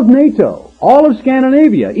 all of NATO, all of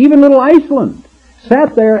Scandinavia, even little Iceland,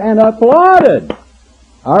 sat there and applauded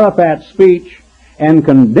Arafat's speech and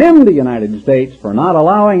condemned the United States for not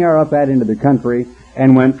allowing Arafat into the country,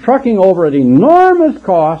 and went trucking over at enormous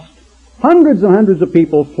cost, hundreds and hundreds of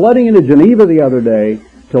people flooding into Geneva the other day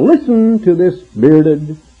to listen to this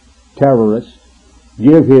bearded terrorist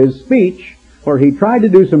give his speech, where he tried to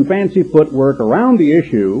do some fancy footwork around the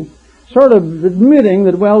issue, sort of admitting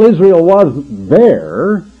that, well, Israel was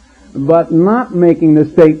there, but not making the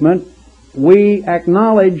statement, we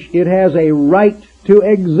acknowledge it has a right to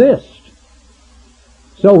exist.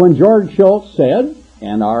 So when George Shultz said,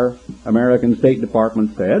 and our American State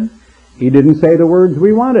Department said, he didn't say the words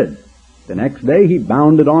we wanted. The next day he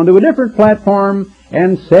bounded onto a different platform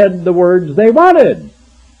and said the words they wanted.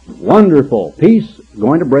 Wonderful. Peace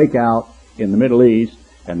going to break out in the Middle East,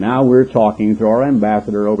 and now we're talking through our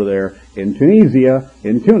ambassador over there in Tunisia,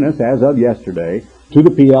 in Tunis, as of yesterday, to the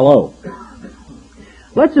PLO.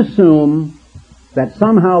 Let's assume that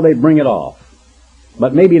somehow they bring it off,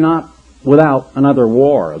 but maybe not without another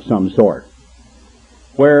war of some sort,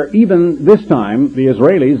 where even this time the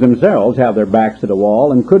Israelis themselves have their backs to the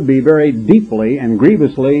wall and could be very deeply and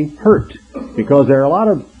grievously hurt, because there are a lot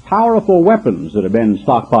of powerful weapons that have been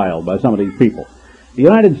stockpiled by some of these people. The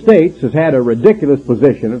United States has had a ridiculous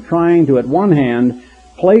position of trying to, at one hand,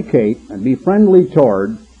 placate and be friendly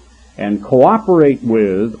toward and cooperate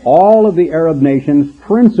with all of the Arab nations,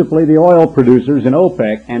 principally the oil producers in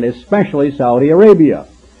OPEC, and especially Saudi Arabia,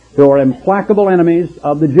 who are implacable enemies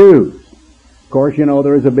of the Jews. Of course, you know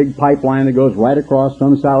there is a big pipeline that goes right across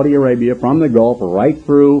from Saudi Arabia, from the Gulf, right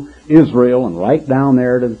through Israel, and right down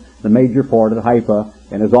there to the major port at Haifa,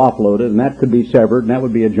 and is offloaded, and that could be severed, and that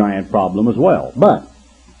would be a giant problem as well. But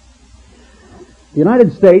the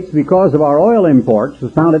United States, because of our oil imports,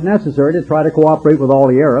 has found it necessary to try to cooperate with all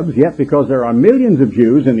the Arabs, yet because there are millions of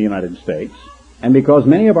Jews in the United States, and because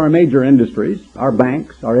many of our major industries, our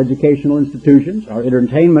banks, our educational institutions, our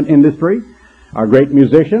entertainment industry, our great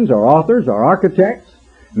musicians, our authors, our architects,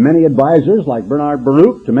 many advisors like Bernard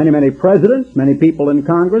Baruch to many, many presidents, many people in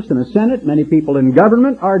Congress and the Senate, many people in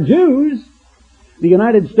government are Jews. The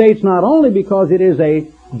United States, not only because it is a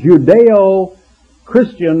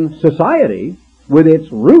Judeo-Christian society with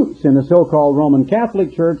its roots in the so-called Roman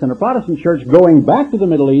Catholic Church and the Protestant Church going back to the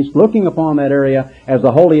Middle East, looking upon that area as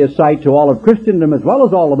the holiest site to all of Christendom as well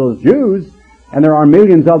as all of those Jews, and there are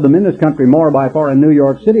millions of them in this country, more by far in New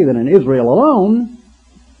York City than in Israel alone,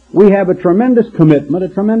 we have a tremendous commitment, a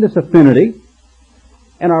tremendous affinity,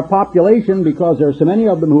 and our population, because there are so many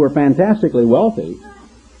of them who are fantastically wealthy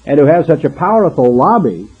and who have such a powerful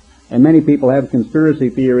lobby, and many people have conspiracy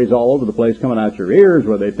theories all over the place coming out your ears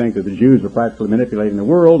where they think that the Jews are practically manipulating the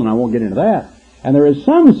world, and I won't get into that. And there is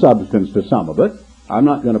some substance to some of it. I'm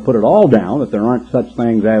not going to put it all down that there aren't such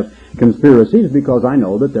things as conspiracies, because I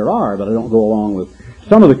know that there are, but I don't go along with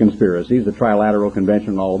some of the conspiracies, the Trilateral Convention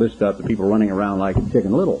and all this stuff, the people running around like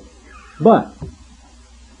Chicken Little. But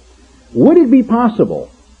would it be possible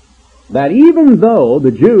that even though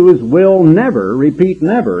the Jews will never, repeat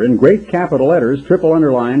never, in great capital letters, triple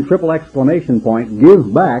underline, triple exclamation point,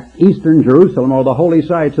 give back Eastern Jerusalem or the holy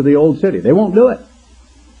sites of the Old City? They won't do it.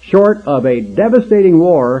 Short of a devastating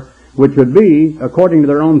war, which would be, according to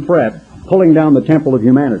their own threat, pulling down the temple of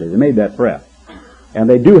humanity. They made that threat. And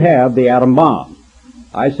they do have the atom bomb.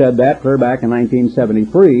 I said that clear back in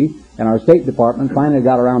 1973, and our State Department finally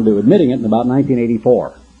got around to admitting it in about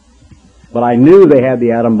 1984. But I knew they had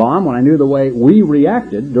the atom bomb when I knew the way we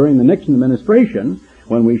reacted during the Nixon administration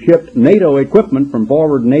when we shipped NATO equipment from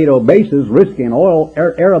forward NATO bases risking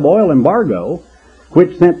Arab oil embargo,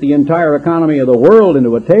 which sent the entire economy of the world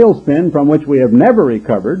into a tailspin from which we have never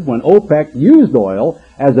recovered, when OPEC used oil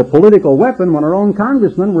as a political weapon when our own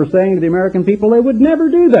congressmen were saying to the American people they would never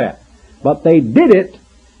do that. But they did it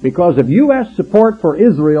because of U.S. support for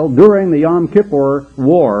Israel during the Yom Kippur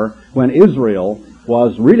War, when Israel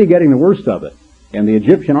was really getting the worst of it. And the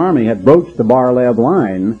Egyptian army had broached the Bar-Lev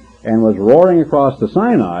line and was roaring across the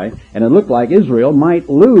Sinai, and it looked like Israel might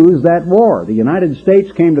lose that war. The United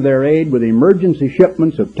States came to their aid with emergency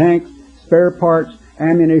shipments of tanks, spare parts,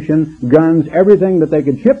 ammunition, guns, everything that they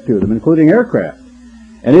could ship to them, including aircraft.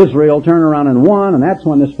 And Israel turned around and won, and that's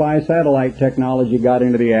when the spy satellite technology got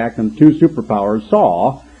into the act, and two superpowers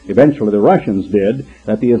saw, eventually the Russians did,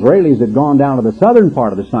 that the Israelis had gone down to the southern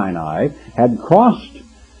part of the Sinai, had crossed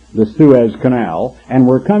the Suez Canal, and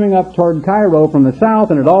were coming up toward Cairo from the south,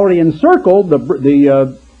 and had already encircled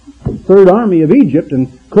the Third Army of Egypt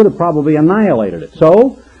and could have probably annihilated it.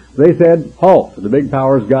 So they said, halt. The big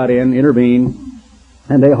powers got in, intervened,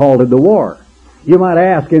 and they halted the war. You might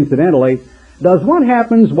ask, incidentally, does what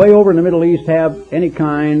happens way over in the Middle East have any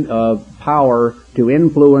kind of power to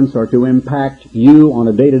influence or to impact you on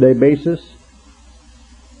a day-to-day basis?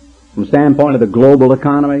 From the standpoint of the global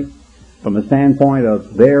economy, from the standpoint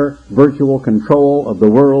of their virtual control of the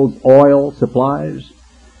world's oil supplies,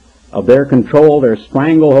 of their control, their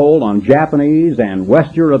stranglehold on Japanese and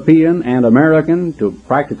West European and American, to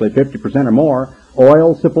practically 50% or more,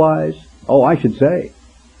 oil supplies? Oh, I should say,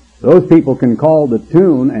 those people can call the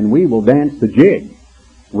tune and we will dance the jig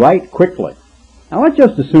right quickly. Now let's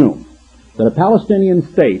just assume that a Palestinian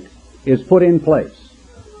state is put in place.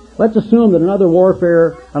 Let's assume that another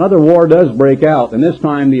war does break out, and this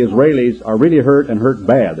time the Israelis are really hurt and hurt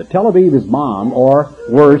bad. That Tel Aviv is bombed, or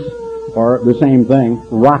worse, or the same thing,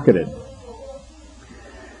 rocketed.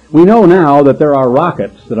 We know now that there are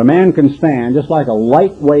rockets that a man can stand, just like a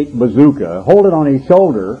lightweight bazooka, hold it on his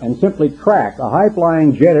shoulder, and simply track a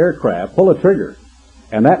high-flying jet aircraft, pull a trigger,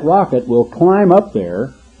 and that rocket will climb up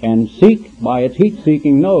there and seek, by its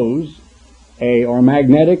heat-seeking nose, or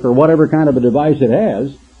magnetic or whatever kind of a device it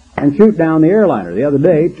has, and shoot down the airliner. The other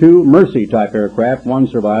day, two Mercy-type aircraft, one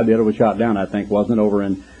survived, the other was shot down, I think, wasn't it, over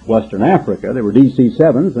in Western Africa. They were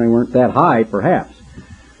DC-7s, and they weren't that high, perhaps.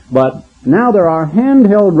 But now there are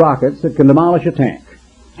handheld rockets that can demolish a tank,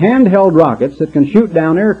 handheld rockets that can shoot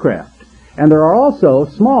down aircraft. And there are also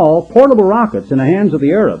small, portable rockets in the hands of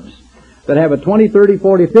the Arabs that have a 20, 30,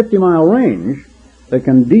 40, 50-mile range that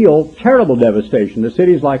can deal terrible devastation to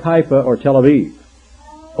cities like Haifa or Tel Aviv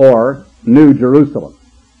or New Jerusalem.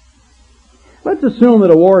 Let's assume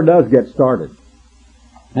that a war does get started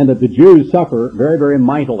and that the Jews suffer very, very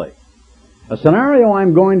mightily. A scenario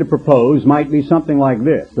I'm going to propose might be something like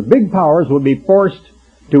this. The big powers would be forced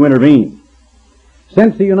to intervene.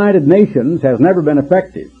 Since the United Nations has never been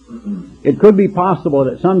effective, it could be possible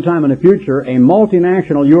that sometime in the future a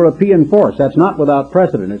multinational European force, that's not without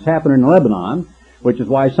precedent, it's happened in Lebanon, which is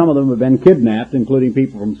why some of them have been kidnapped, including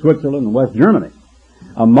people from Switzerland and West Germany.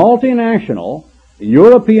 A multinational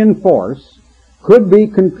European force could be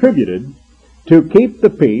contributed to keep the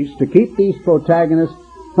peace, to keep these protagonists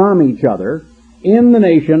from each other in the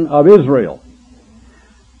nation of Israel.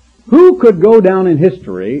 Who could go down in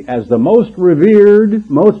history as the most revered,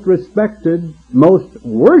 most respected, most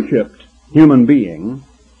worshipped human being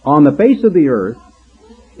on the face of the earth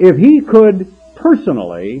if he could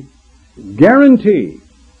personally guarantee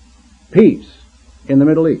peace in the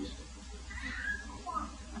Middle East?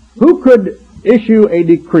 Who could issue a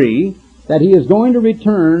decree that he is going to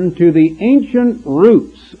return to the ancient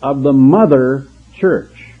roots of the mother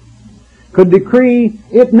church? Could decree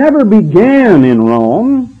it never began in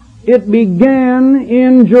Rome, it began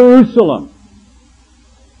in Jerusalem.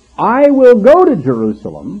 I will go to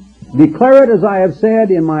Jerusalem, declare it as I have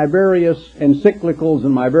said in my various encyclicals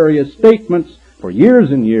and my various statements for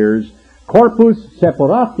years and years, corpus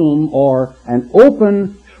separatum, or an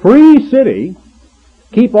open, free city,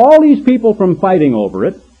 keep all these people from fighting over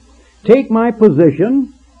it, take my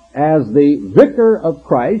position as the vicar of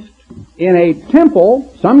Christ in a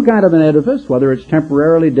temple, some kind of an edifice, whether it's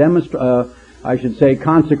temporarily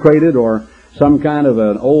consecrated, or some kind of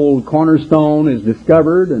an old cornerstone is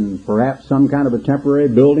discovered and perhaps some kind of a temporary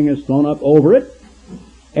building is thrown up over it,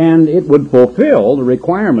 and it would fulfill the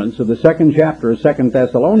requirements of the second chapter of 2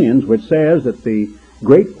 Thessalonians, which says that the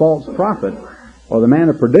great false prophet, or the man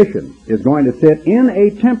of perdition, is going to sit in a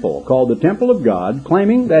temple called the temple of God,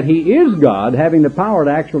 claiming that he is God, having the power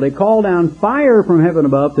to actually call down fire from heaven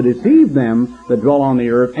above to deceive them that dwell on the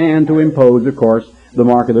earth, and to impose, of course, the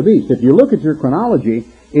mark of the beast. If you look at your chronology,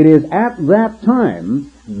 it is at that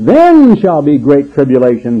time, then shall be great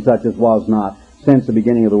tribulation such as was not since the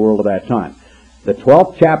beginning of the world of that time. The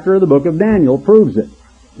 12th chapter of the book of Daniel proves it.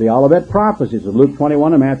 The Olivet prophecies of Luke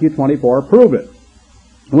 21 and Matthew 24 prove it.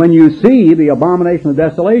 When you see the abomination of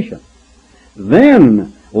desolation,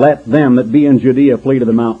 then let them that be in Judea flee to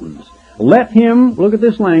the mountains. Let him, look at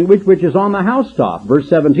this language, which is on the housetop, verse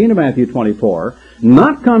 17 of Matthew 24,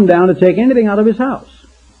 not come down to take anything out of his house.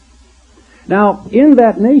 Now, in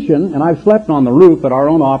that nation, and I've slept on the roof at our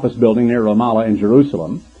own office building near Ramallah in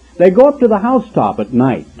Jerusalem, they go up to the housetop at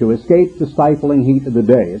night to escape the stifling heat of the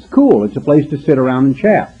day. It's cool. It's a place to sit around and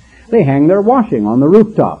chat. They hang their washing on the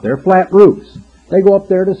rooftop, their flat roofs. They go up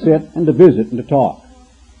there to sit and to visit and to talk.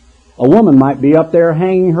 A woman might be up there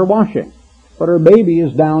hanging her washing, but her baby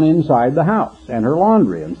is down inside the house, and her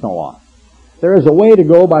laundry and so on. There is a way to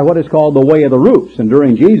go by what is called the way of the roofs, and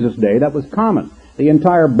during Jesus' day that was common. The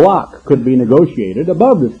entire block could be negotiated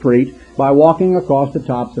above the street by walking across the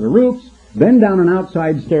tops of the roofs, then down an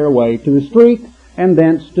outside stairway to the street, and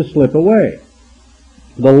thence to slip away.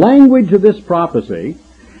 The language of this prophecy,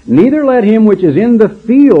 neither let him which is in the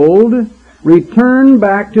field return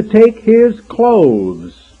back to take his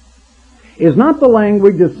clothes, is not the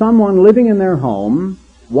language of someone living in their home,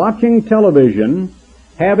 watching television,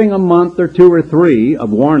 having a month or 2 or 3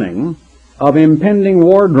 of warning, of impending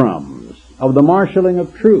war drums, of the marshaling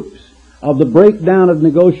of troops, of the breakdown of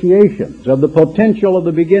negotiations, of the potential of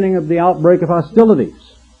the beginning of the outbreak of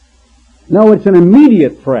hostilities. No, it's an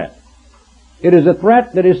immediate threat. It is a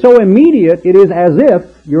threat that is so immediate, it is as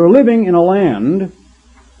if you're living in a land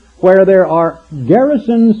where there are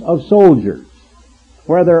garrisons of soldiers,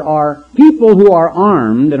 where there are people who are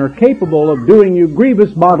armed and are capable of doing you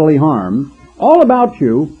grievous bodily harm all about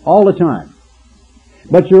you all the time.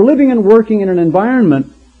 But you're living and working in an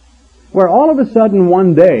environment where all of a sudden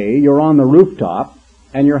one day you're on the rooftop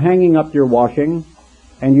and you're hanging up your washing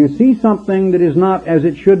and you see something that is not as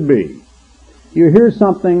it should be. You hear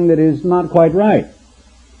something that is not quite right.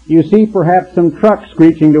 You see perhaps some trucks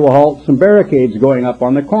screeching to a halt, some barricades going up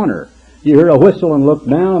on the corner. You hear a whistle and look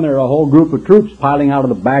down, and there are a whole group of troops piling out of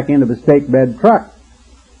the back end of a stake bed truck.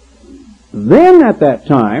 Then at that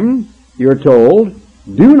time, you're told,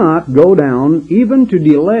 do not go down even to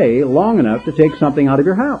delay long enough to take something out of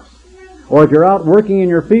your house. Or if you're out working in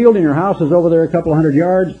your field and your house is over there a couple 100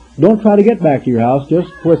 yards, don't try to get back to your house.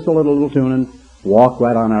 Just whistle a little tune and walk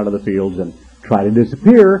right on out of the fields and try to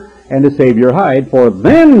disappear and to save your hide, for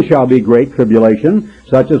then shall be great tribulation,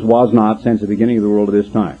 such as was not since the beginning of the world to this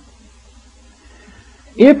time.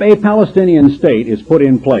 If a Palestinian state is put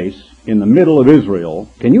in place in the middle of Israel,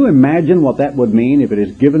 can you imagine what that would mean if it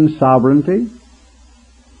is given sovereignty?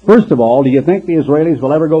 First of all, do you think the Israelis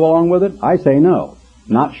will ever go along with it? I say no.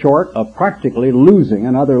 Not short of practically losing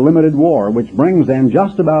another limited war, which brings them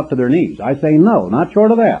just about to their knees. I say no, not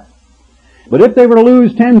short of that. But if they were to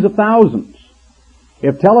lose tens of thousands,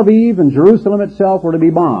 if Tel Aviv and Jerusalem itself were to be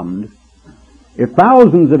bombed, if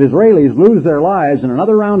thousands of Israelis lose their lives in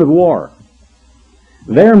another round of war,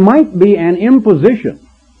 there might be an imposition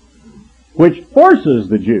which forces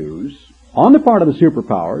the Jews, on the part of the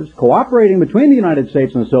superpowers, cooperating between the United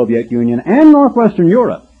States and the Soviet Union and Northwestern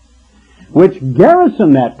Europe, which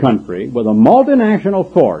garrison that country with a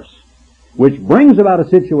multinational force, which brings about a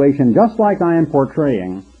situation just like I am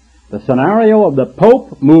portraying, the scenario of the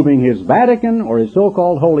Pope moving his Vatican or his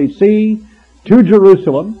so-called Holy See to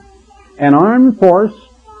Jerusalem, an armed force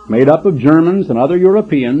made up of Germans and other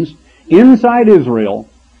Europeans inside Israel,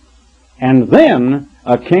 and then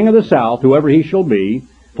a king of the south, whoever he shall be,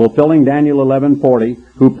 fulfilling Daniel 11:40,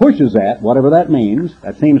 who pushes that, whatever that means.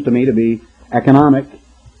 That seems to me to be economic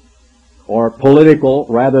or political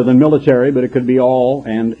rather than military, but it could be all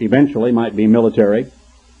and eventually might be military.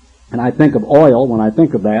 And I think of oil when I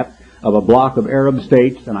think of that, of a block of Arab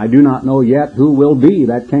states, and I do not know yet who will be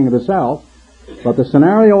that king of the south, but the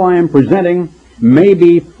scenario I am presenting may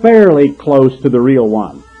be fairly close to the real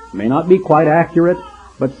one. It may not be quite accurate,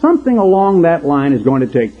 but something along that line is going to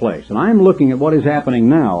take place. And I'm looking at what is happening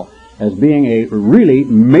now as being a really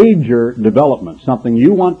major development, something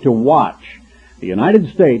you want to watch. The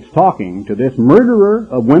United States talking to this murderer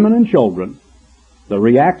of women and children, the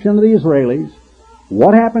reaction of the Israelis,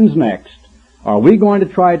 what happens next? Are we going to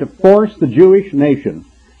try to force the Jewish nation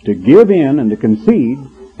to give in and to concede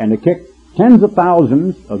and to kick tens of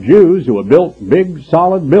thousands of Jews who have built big,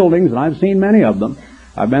 solid buildings, and I've seen many of them.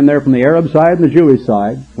 I've been there from the Arab side and the Jewish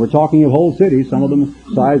side. We're talking of whole cities, some of them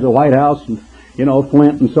the size of White House and,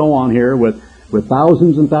 Flint and so on here, with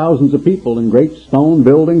thousands and thousands of people in great stone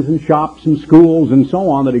buildings and shops and schools and so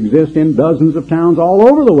on that exist in dozens of towns all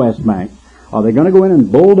over the West Bank. Are they going to go in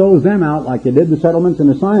and bulldoze them out like they did the settlements in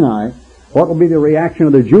the Sinai? What will be the reaction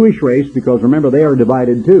of the Jewish race? Because remember, they are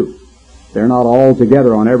divided too. They're not all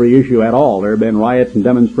together on every issue at all. There have been riots and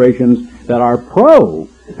demonstrations that are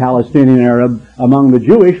pro-Palestinian Arab among the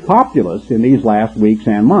Jewish populace in these last weeks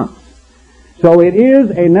and months. So it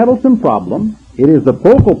is a nettlesome problem. It is the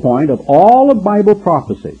focal point of all of Bible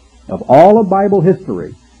prophecy, of all of Bible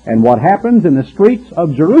history. And what happens in the streets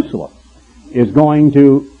of Jerusalem is going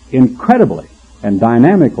to incredibly and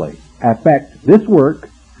dynamically affect this work,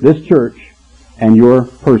 this church, and your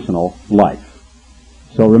personal life.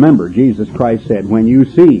 So remember, Jesus Christ said, when you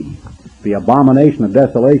see the abomination of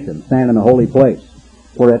desolation stand in the holy place,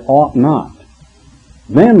 where it ought not,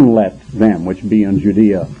 then let them which be in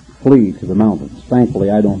Judea flee to the mountains.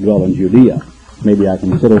 Thankfully, I don't dwell in Judea. Maybe I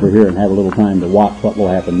can sit over here and have a little time to watch what will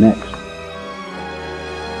happen next.